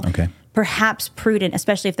rule. Okay. Perhaps prudent,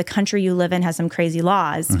 especially if the country you live in has some crazy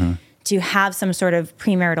laws, to have some sort of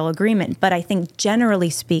premarital agreement. But I think generally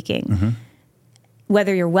speaking,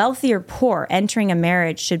 whether you're wealthy or poor, entering a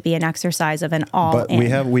marriage should be an exercise of an all-in.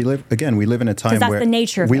 But we live in a time where... that's the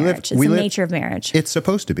nature of marriage. It's the nature of marriage. It's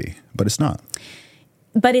supposed to be, but it's not.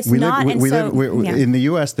 But it's not. In the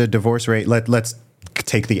U.S., the divorce rate, let's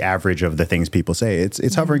take the average of the things people say.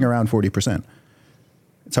 It's hovering around 40%.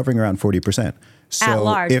 It's hovering around 40%. So at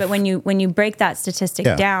large, but when you break that statistic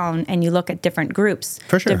down and you look at different groups,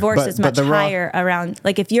 for sure. Divorce is much higher around.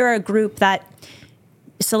 Like if you're a group that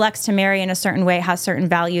selects to marry in a certain way, has certain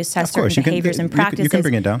values, has certain behaviors and practices, you can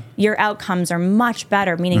bring it down. Your outcomes are much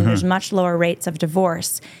better, meaning there's much lower rates of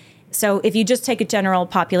divorce. So if you just take a general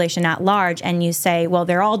population at large and you say, well,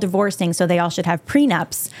 they're all divorcing, so they all should have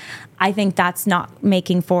prenups, I think that's not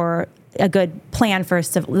making for a good plan for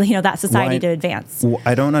that society to advance. Well,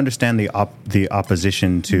 I don't understand the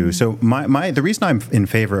opposition to. So the reason I'm in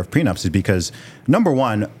favor of prenups is because, number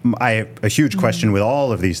one, a huge question with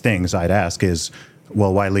all of these things I'd ask is,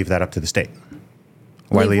 well, why leave that up to the state?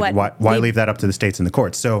 Why leave that up to the states and the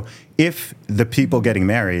courts? So if the people getting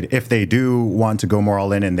married, if they do want to go more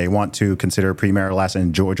all in and they want to consider premarital asset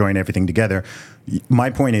and join everything together, my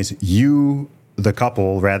point is you, the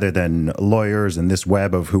couple, rather than lawyers and this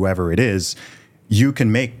web of whoever it is, you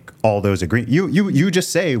can make all those agree. You just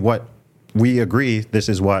say what we agree. This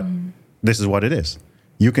is what it is.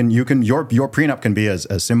 Your prenup can be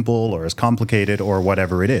as simple or as complicated or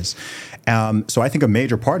whatever it is. So I think a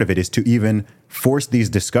major part of it is to even force these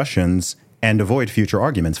discussions and avoid future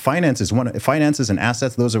arguments. Finances and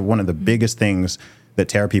assets, those are one of the biggest things that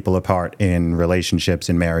tear people apart in relationships,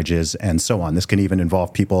 in marriages, and so on. This can even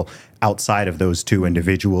involve people outside of those two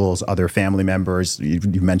individuals, other family members.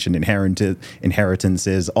 You mentioned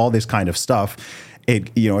inheritances, all this kind of stuff. If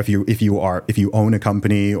you own a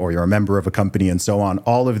company or you're a member of a company and so on,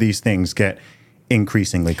 all of these things get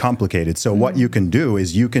increasingly complicated. So what you can do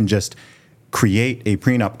is you can just create a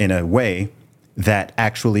prenup in a way that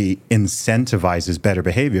actually incentivizes better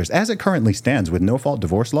behaviors as it currently stands with no-fault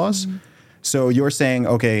divorce laws. So you're saying,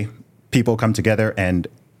 okay, people come together and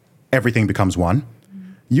everything becomes one.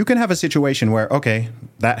 You can have a situation where, okay,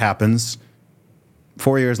 that happens.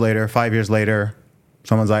 4 years later, 5 years later,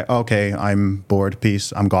 someone's like, okay, I'm bored,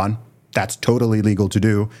 peace, I'm gone. That's totally legal to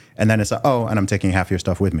do. And then it's like, oh, and I'm taking half your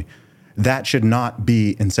stuff with me. That should not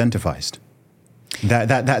be incentivized.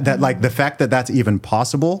 That like the fact that that's even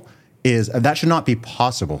possible that should not be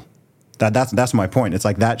possible. That's my point. It's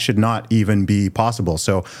like that should not even be possible.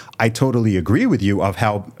 So I totally agree with you of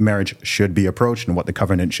how marriage should be approached and what the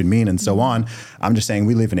covenant should mean and so on. I'm just saying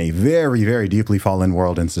we live in a very, very deeply fallen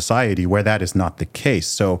world and society where that is not the case.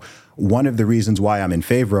 So one of the reasons why I'm in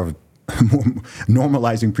favor of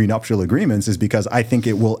normalizing prenuptial agreements is because I think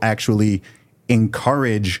it will actually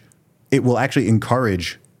encourage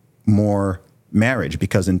more marriage,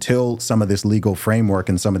 because until some of this legal framework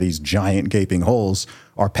and some of these giant gaping holes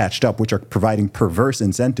are patched up, which are providing perverse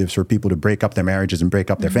incentives for people to break up their marriages and break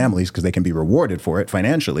up their families because they can be rewarded for it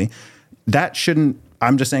financially,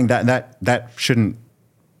 I'm just saying that shouldn't,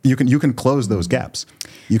 you can close those gaps.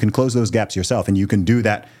 You can close those gaps yourself, and you can do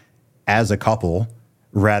that as a couple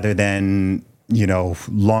rather than,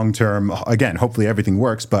 long-term, again, hopefully everything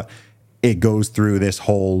works, but it goes through this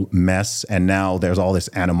whole mess, and now there's all this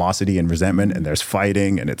animosity and resentment, and there's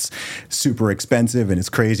fighting, and it's super expensive, and it's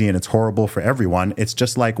crazy, and it's horrible for everyone. It's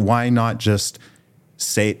just like, why not just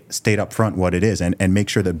state up front what it is and make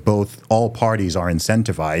sure that all parties are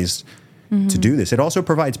incentivized to do this? It also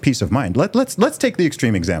provides peace of mind. Let's take the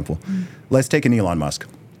extreme example. Let's take an Elon Musk.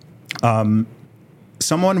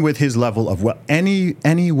 Someone with his level of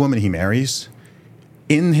any woman he marries,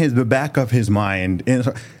 in the back of his mind,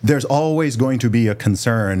 there's always going to be a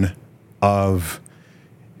concern of,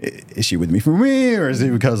 is she with me for me, or is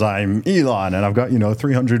it because I'm Elon and I've got, I'm worth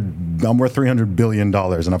 $300 billion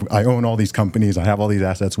and I own all these companies, I have all these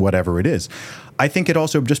assets, whatever it is. I think it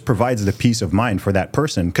also just provides the peace of mind for that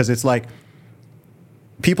person, because it's like,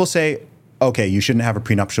 people say, okay, you shouldn't have a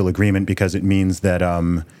prenuptial agreement because it means that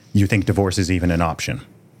you think divorce is even an option.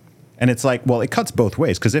 And it's like, well, it cuts both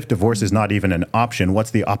ways, because if divorce is not even an option, what's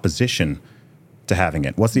the opposition to having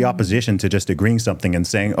it? What's the opposition to just agreeing something and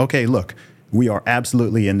saying, okay, look, we are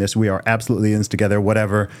absolutely in this. We are absolutely in this together,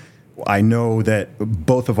 whatever. I know that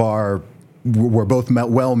we're both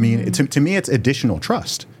well-meaning. To me, it's additional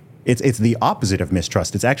trust. It's the opposite of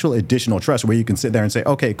mistrust. It's actual additional trust where you can sit there and say,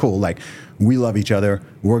 okay, cool. Like, we love each other.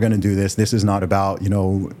 We're going to do this. This is not about,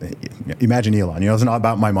 imagine Elon, it's not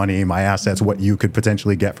about my money, my assets, what you could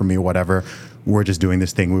potentially get from me, whatever. We're just doing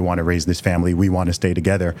this thing. We want to raise this family. We want to stay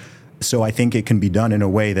together. So I think it can be done in a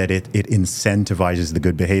way that it incentivizes the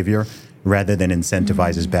good behavior rather than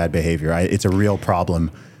incentivizes bad behavior. It's a real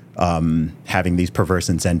problem having these perverse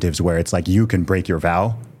incentives where it's like you can break your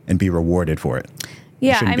vow and be rewarded for it.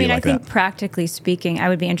 Yeah, I mean, I think practically speaking, I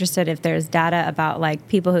would be interested if there's data about like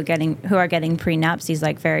people who are getting prenups, these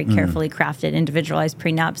like very carefully crafted, individualized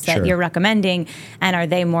prenups that you're recommending, and are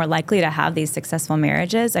they more likely to have these successful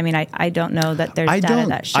marriages? I mean, I don't know that there's data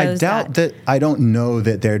that shows that. I don't know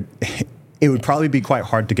that there. It would probably be quite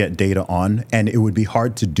hard to get data on, and it would be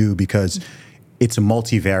hard to do because it's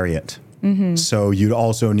multivariate. Mm-hmm. So you'd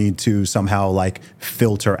also need to somehow like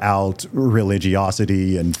filter out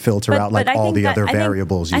religiosity and filter out like all the other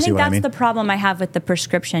variables. You see what I mean? I think that's the problem I have with the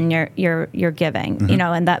prescription you're giving,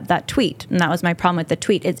 and that tweet. And that was my problem with the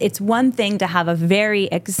tweet. It's one thing to have a very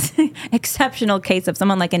exceptional case of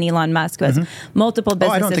someone like an Elon Musk who has multiple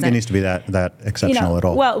businesses. I don't think it needs to be that exceptional at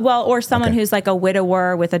all. Well, or someone who's like a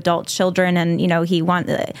widower with adult children, and you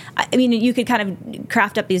could kind of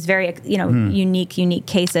craft up these very unique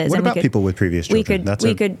cases. What about people with previous children?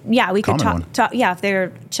 We could talk. Yeah, if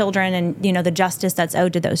they're children, and the justice that's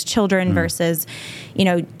owed to those children versus,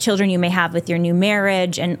 children you may have with your new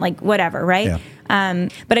marriage and like whatever, right? Yeah.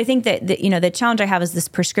 But I think that the challenge I have is this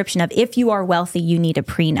prescription of if you are wealthy, you need a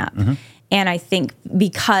prenup. Mm-hmm. And I think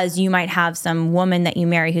because you might have some woman that you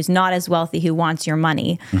marry who's not as wealthy who wants your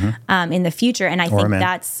money in the future, and I think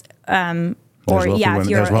that's. If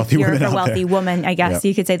you're a wealthy woman, I guess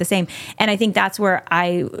you could say the same. And I think that's where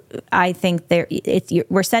I think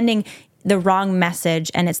we're sending the wrong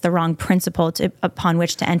message, and it's the wrong principle upon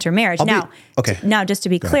which to enter marriage. Now, just to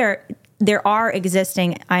be clear, there are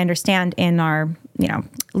existing, I understand, in our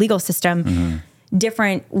legal system,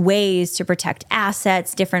 different ways to protect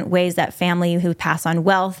assets, different ways that family who pass on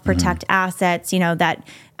wealth protect assets, that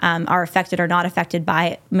are affected or not affected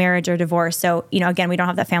by marriage or divorce. So, again, we don't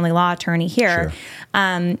have that family law attorney here.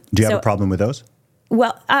 Sure. Do you have a problem with those?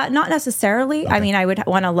 Well, not necessarily. Okay. I mean, I would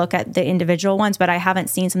want to look at the individual ones, but I haven't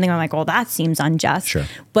seen something where I'm like, well, that seems unjust. Sure.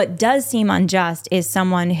 What does seem unjust is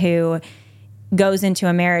someone who goes into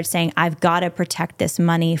a marriage saying, I've got to protect this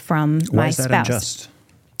money from my spouse. Why is that unjust?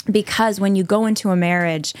 Because when you go into a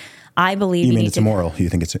marriage, I believe you mean it's immoral. You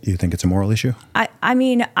think it's a moral issue? I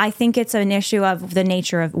mean, I think it's an issue of the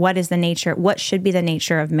nature of what should be the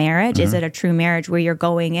nature of marriage. Is it a true marriage where you're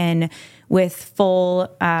going in with full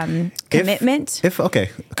commitment?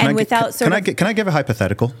 Can I give a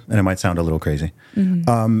hypothetical? And it might sound a little crazy.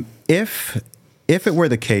 Mm-hmm. If it were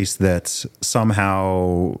the case that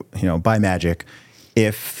somehow, by magic,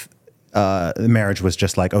 if marriage was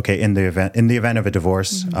just like, okay, in the event of a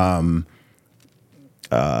divorce,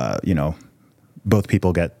 both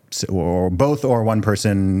people or one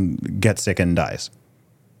person gets sick and dies.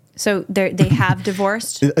 So they have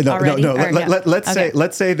divorced already?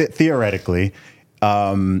 Let's say that theoretically,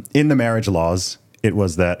 in the marriage laws, it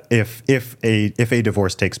was that if a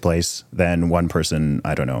divorce takes place, then one person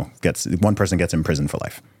gets imprisoned for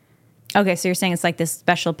life. Okay, so you're saying it's like this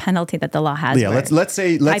special penalty that the law has. Yeah, let's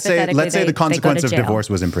say the consequence of divorce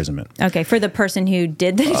was imprisonment. Okay, for the person who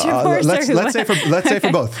did the divorce. Let's say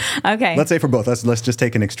for both. Okay, let's say for both. Let's just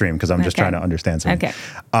take an extreme because I'm just trying to understand something.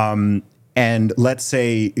 Okay, and let's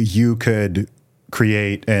say you could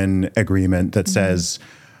create an agreement that says,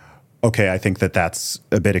 okay, I think that's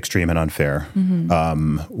a bit extreme and unfair.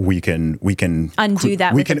 We can undo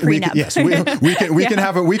that with a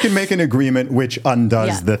prenup. We can make an agreement which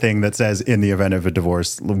undoes the thing that says in the event of a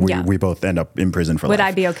divorce, we both end up in prison for life. Would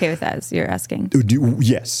I be okay with that? As you're asking?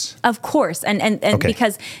 Yes, of course, and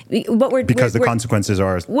because the consequences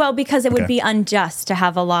are because it would be unjust to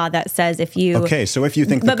have a law that says if you so if you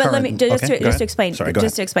think but let me just to explain. Sorry,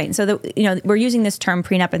 just to explain. So we're using this term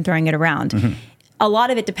prenup and throwing it around. A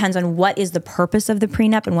lot of it depends on what is the purpose of the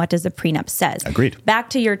prenup and what does the prenup says. Agreed.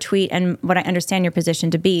 Back to your tweet and what I understand your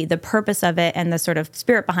position to be, the purpose of it and the sort of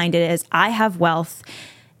spirit behind it is I have wealth.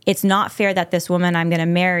 It's not fair that this woman I'm going to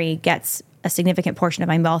marry gets a significant portion of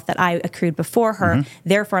my wealth that I accrued before her.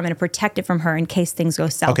 Therefore, I'm going to protect it from her in case things go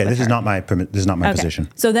south. Okay, with this is her. not my position.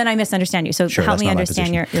 So then I misunderstand you. So Sure, help that's me not my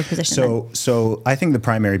understand your position. So I think the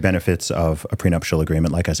primary benefits of a prenuptial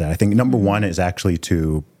agreement, like I said, I think number one is actually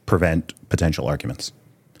to prevent potential arguments,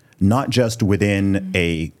 not just within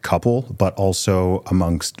a couple, but also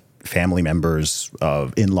amongst family members,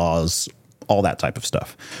 of in-laws, all that type of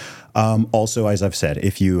stuff. Also, as I've said,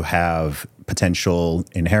 if you have potential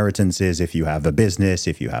inheritances, if you have a business,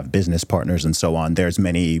 if you have business partners and so on, there's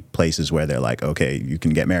many places where they're like, okay, you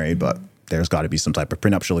can get married, but there's got to be some type of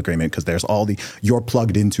prenuptial agreement because there's you're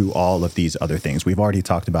plugged into all of these other things. We've already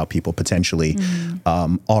talked about people potentially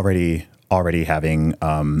already having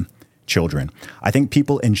children. I think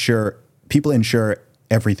people insure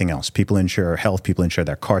everything else. People insure health, people insure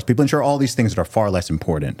their cars, people insure all these things that are far less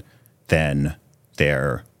important than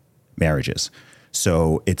their marriages.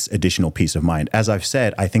 So it's additional peace of mind. As I've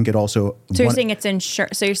said, I think it also... So you're saying it's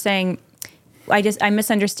insurance. So you're saying, I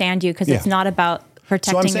misunderstand you because it's not about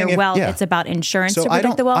protecting your wealth. It's about insurance to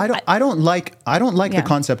protect the wealth. I don't like the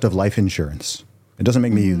concept of life insurance. It doesn't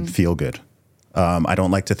make me feel good. I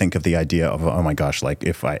don't like to think of the idea of, oh my gosh, like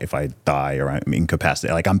if I die or I'm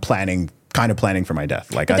incapacitated, like I'm kind of planning for my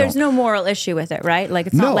death. Like, but there's no moral issue with it, right? Like,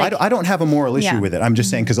 it's no, not like, I don't have a moral issue with it. I'm just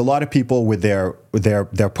saying, because a lot of people with their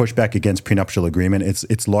pushback against prenuptial agreement,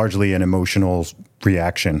 it's largely an emotional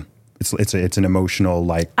reaction. It's an emotional,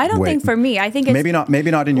 like, I don't think for me, I think it's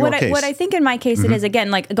maybe not in your case. What I think in my case it is, again,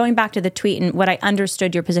 like going back to the tweet and what I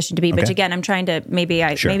understood your position to be, but again, I'm trying to, maybe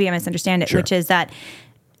I misunderstand it, which is that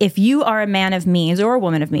if you are a man of means or a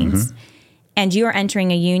woman of means, and you are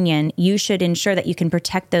entering a union, you should ensure that you can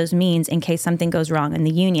protect those means in case something goes wrong in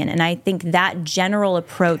the union. And I think that general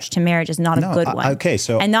approach to marriage is not a good one.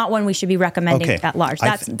 And not one we should be recommending at large.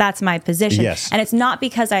 That's my position. Yes. And it's not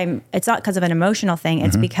because it's not because of an emotional thing.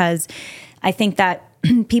 It's because I think that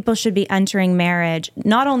people should be entering marriage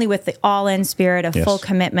not only with the all-in spirit of full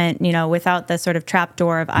commitment, without the sort of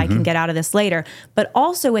trapdoor of I can get out of this later, but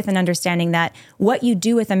also with an understanding that what you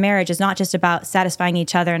do with a marriage is not just about satisfying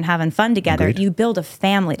each other and having fun together. Agreed. You build a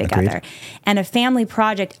family together. Agreed. And a family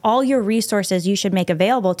project, all your resources you should make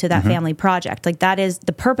available to that family project. Like, that is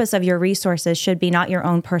the purpose of your resources, should be not your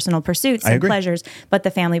own personal pursuits and pleasures, but the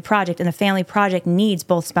family project. And the family project needs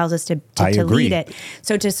both spouses to lead it.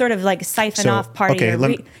 So to sort of like siphon off part of your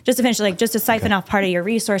just to finish, just to siphon off part of your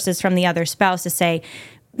resources from the other spouse to say,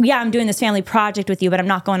 yeah, I'm doing this family project with you, but I'm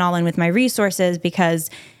not going all in with my resources because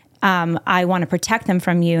I want to protect them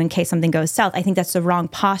from you in case something goes south. I think that's the wrong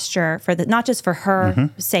posture for not just for her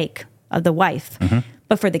sake of the wife,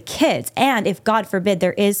 but for the kids. And if, God forbid,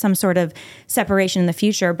 there is some sort of separation in the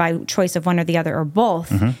future by choice of one or the other or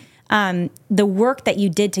both, the work that you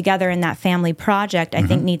did together in that family project, I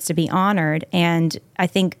think, needs to be honored. And I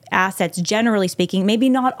think assets, generally speaking, maybe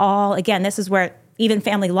not all, again, this is where even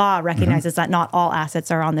family law recognizes that not all assets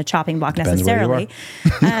are on the chopping block necessarily.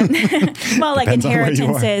 Well, like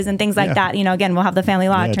inheritances and things like that. Again, we'll have the family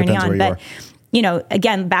law attorney on. But,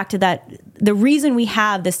 again, back to that, the reason we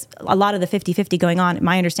have a lot of the 50-50 going on,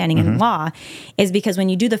 my understanding in law, is because when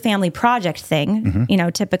you do the family project thing,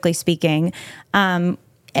 typically speaking,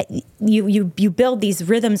 you build these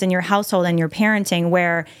rhythms in your household and your parenting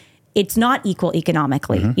where it's not equal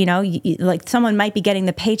economically. Like someone might be getting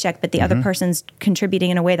the paycheck, but the other person's contributing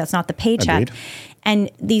in a way that's not the paycheck. Agreed. And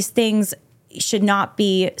these things should not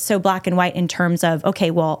be so black and white in terms of,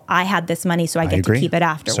 okay, well, I had this money, so I get to keep it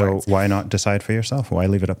afterwards. So why not decide for yourself? Why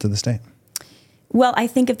leave it up to the state? Well, I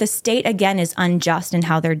think if the state again is unjust in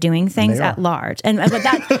how they're doing things at large, and that's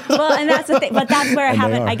the thing. But that's where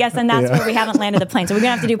where we haven't landed the plane. So we're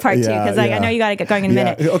gonna have to do part two because I know you got to get going in a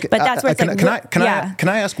minute. Okay. But that's where can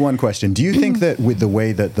I ask one question? Do you think that with the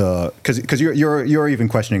way that because you're even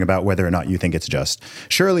questioning about whether or not you think it's just?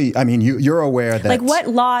 Surely, I mean, you're aware that what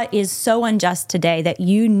law is so unjust today that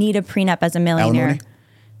you need a prenup as a millionaire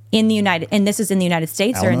this is in the United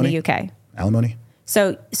States alimony? Or in the UK? Alimony.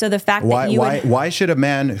 So the fact that why should a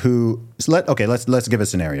man who let's give a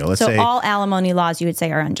scenario. Let's say all alimony laws you would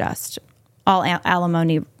say are unjust. All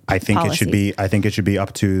alimony. I think policies. it should be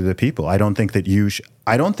up to the people. I don't think that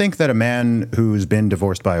I don't think that a man who's been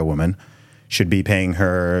divorced by a woman should be paying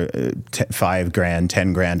her $5,000, $10,000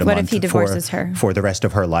 a month. What if he divorces her for the rest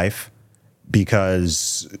of her life?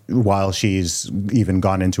 Because while she's even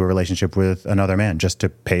gone into a relationship with another man just to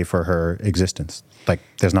pay for her existence, like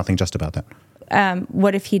there's nothing just about that.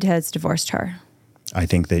 What if he has divorced her? I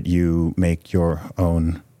think that you make your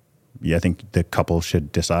own. I think the couple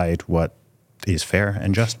should decide what is fair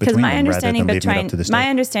and just between them rather than leaving it up to the state. My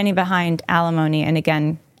understanding behind alimony, and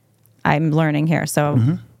again, I'm learning here,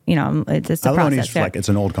 so it's a alimony process. is like, it's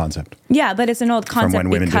an old concept. Yeah, but it's an old concept from when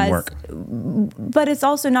women didn't work. But it's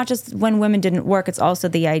also not just when women didn't work. It's also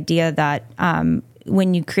the idea that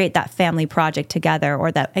when you create that family project together,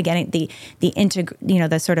 or that, again,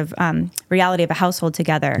 the sort of reality of a household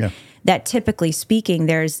together, that typically speaking,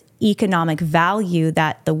 there's economic value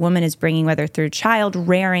that the woman is bringing, whether through child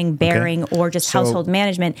rearing, bearing, or just household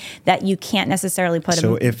management, that you can't necessarily put a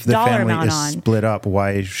dollar amount on. So if the family is split up,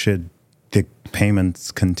 why should the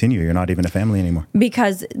payments continue?'re not even a family anymore.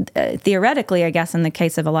 Because theoretically, I guess, in the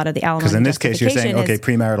case of a lot of the alimony, because in this case, you're saying, okay,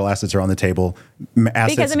 premarital assets are on the table,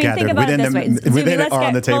 assets gathered think about within it this way. within it are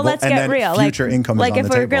on the table, let's and get then real. future income is on the table. Like, if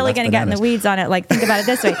we're really going to get in the weeds on it, like, think about it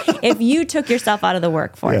this way. If you took yourself out of the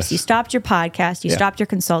workforce, you stopped your podcast, you stopped your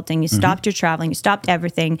consulting, you stopped your traveling, you stopped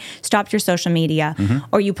everything, stopped your social media,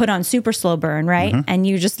 or you put on super slow burn, right? And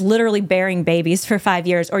you just literally bearing babies for 5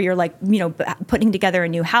 years, or you're like, putting together a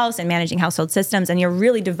new house and managing household systems, and you're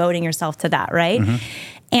really devoting yourself to that, right?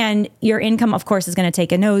 And your income, of course, is going to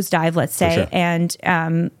take a nosedive, let's say. Sure.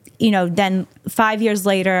 And, then 5 years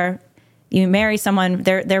later, you marry someone,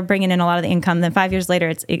 they're bringing in a lot of the income. Then 5 years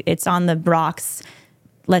later, it's on the rocks.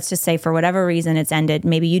 Let's just say for whatever reason it's ended.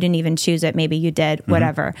 Maybe you didn't even choose it. Maybe you did,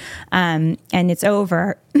 whatever. And it's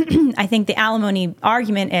over. I think the alimony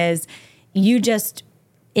argument is you just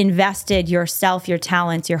invested yourself, your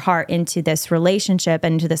talents, your heart into this relationship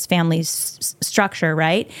and into this family structure,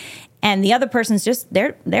 right? And the other person's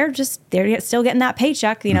they're still getting that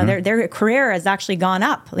paycheck. Their career has actually gone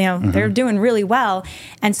up. They're doing really well.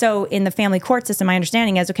 And so in the family court system, my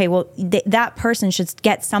understanding is, okay, well, that person should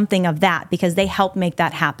get something of that because they helped make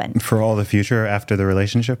that happen. For all the future after the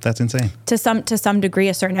relationship? That's insane. To some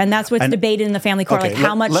degree, and that's what's debated in the family court. Okay,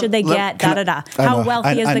 how much should they get? How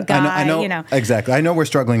wealthy is the guy? I know exactly. I know we're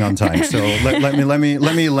struggling on time, so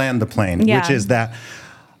let me land the plane, which is that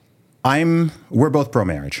we're both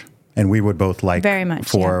pro-marriage. And we would both like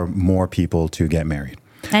for more people to get married.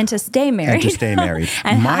 And to stay married.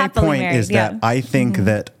 And my point is that I think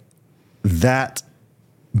that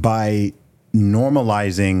by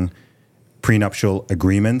normalizing prenuptial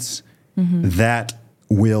agreements, that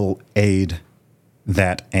will aid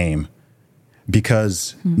that aim.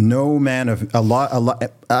 Because no man of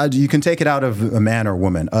you can take it out of a man or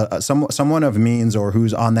woman, someone of means or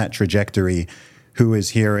who's on that trajectory, who is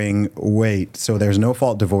hearing, wait, so there's no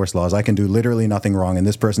fault divorce laws. I can do literally nothing wrong, and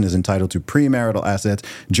this person is entitled to premarital assets,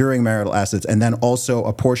 during marital assets, and then also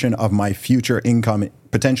a portion of my future income,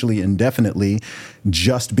 potentially indefinitely,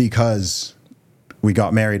 just because we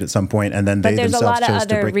got married at some point, and then they themselves chose to break. But there's a lot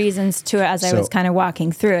of other reasons to it, as I was kind of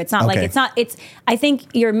walking through. It's not I think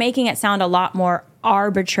you're making it sound a lot more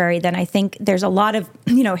arbitrary than I think. There's a lot of,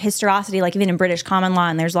 historicity, like even in British common law,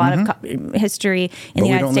 and there's a lot of history in the United States. But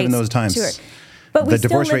we don't live in those times. But the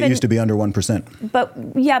divorce rate used to be under 1%.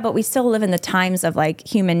 But we still live in the times of like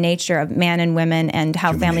human nature of man and women and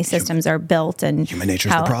how family systems are built. And human nature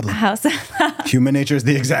is the problem. Human nature is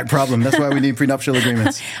the exact problem. That's why we need prenuptial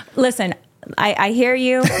agreements. Listen, I hear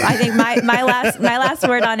you. I think my last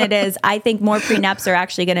word on it is I think more prenups are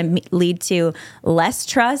actually going to lead to less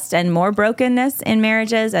trust and more brokenness in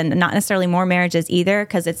marriages, and not necessarily more marriages either,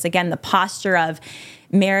 because it's, again, the posture of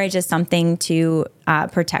marriage is something to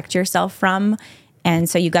protect yourself from. And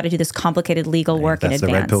so you've got to do this complicated legal work in advance.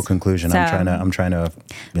 That's the red pill conclusion. So, I'm trying to.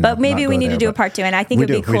 But maybe we need to do a part two, and I think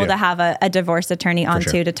it'd be cool to have a divorce attorney on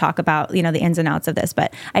too to talk about the ins and outs of this.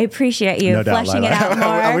 But I appreciate you fleshing it out more.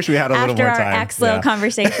 I wish we had a little more time after our little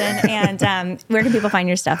conversation. And where can people find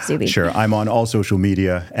your stuff, Zuby? Sure, I'm on all social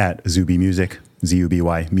media at Zuby Music. Zuby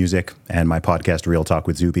Music, and my podcast Real Talk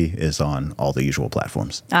with Zuby is on all the usual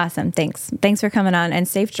platforms. Awesome. Thanks for coming on, and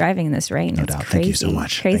safe driving in this rain. No doubt. Thank you so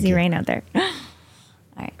much. Crazy rain out there. All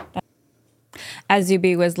right. As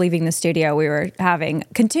Zuby was leaving the studio, we were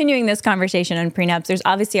continuing this conversation on prenups. There's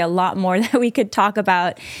obviously a lot more that we could talk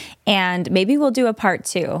about, and maybe we'll do a part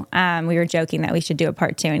two. We were joking that we should do a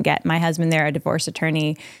part two and get my husband there, a divorce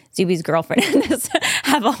attorney, Zuby's girlfriend, and just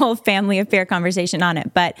have a whole family affair conversation on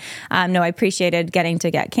it. But no, I appreciated getting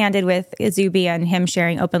to get candid with Zuby and him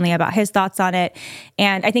sharing openly about his thoughts on it.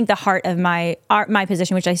 And I think the heart of my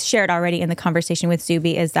position, which I shared already in the conversation with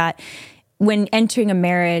Zuby, is that when entering a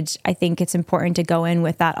marriage, I think it's important to go in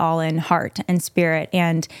with that all-in heart and spirit.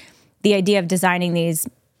 And the idea of designing these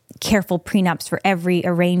careful prenups for every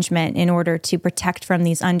arrangement in order to protect from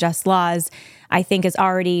these unjust laws, I think is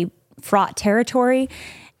already fraught territory.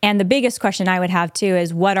 And the biggest question I would have too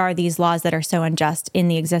is, what are these laws that are so unjust in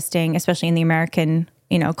the existing, especially in the American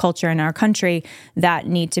culture in our country, that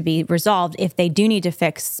need to be resolved? If they do need to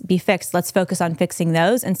be fixed, let's focus on fixing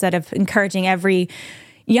those instead of encouraging every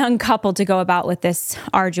young couple to go about with this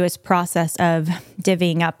arduous process of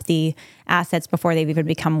divvying up the assets before they've even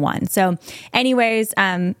become one. So anyways,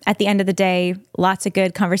 at the end of the day, lots of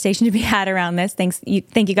good conversation to be had around this. Thank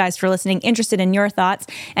you guys for listening, interested in your thoughts.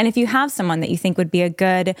 And if you have someone that you think would be a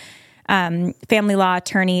good family law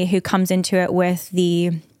attorney who comes into it with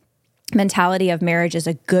the mentality of marriage is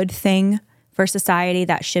a good thing for society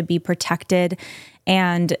that should be protected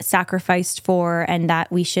and sacrificed for, and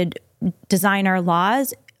that we should design our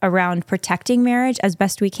laws around protecting marriage as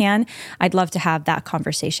best we can, I'd love to have that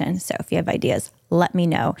conversation. So if you have ideas, let me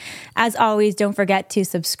know. As always, don't forget to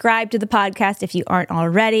subscribe to the podcast if you aren't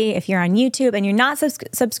already. If you're on YouTube and you're not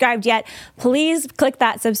subscribed yet, please click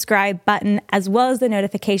that subscribe button as well as the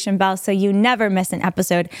notification bell so you never miss an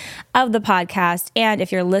episode of the podcast. And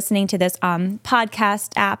if you're listening to this on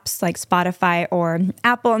podcast apps like Spotify or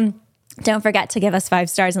Apple, don't forget to give us 5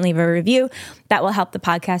 stars and leave a review. That will help the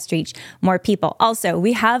podcast reach more people. Also,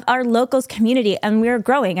 we have our locals community and we're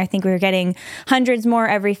growing. I think we're getting hundreds more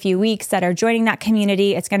every few weeks that are joining that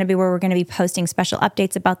community. It's going to be where we're going to be posting special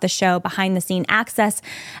updates about the show, behind the scene access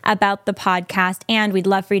about the podcast. And we'd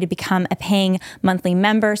love for you to become a paying monthly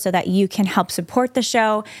member so that you can help support the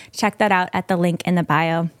show. Check that out at the link in the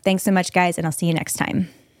bio. Thanks so much, guys, and I'll see you next time.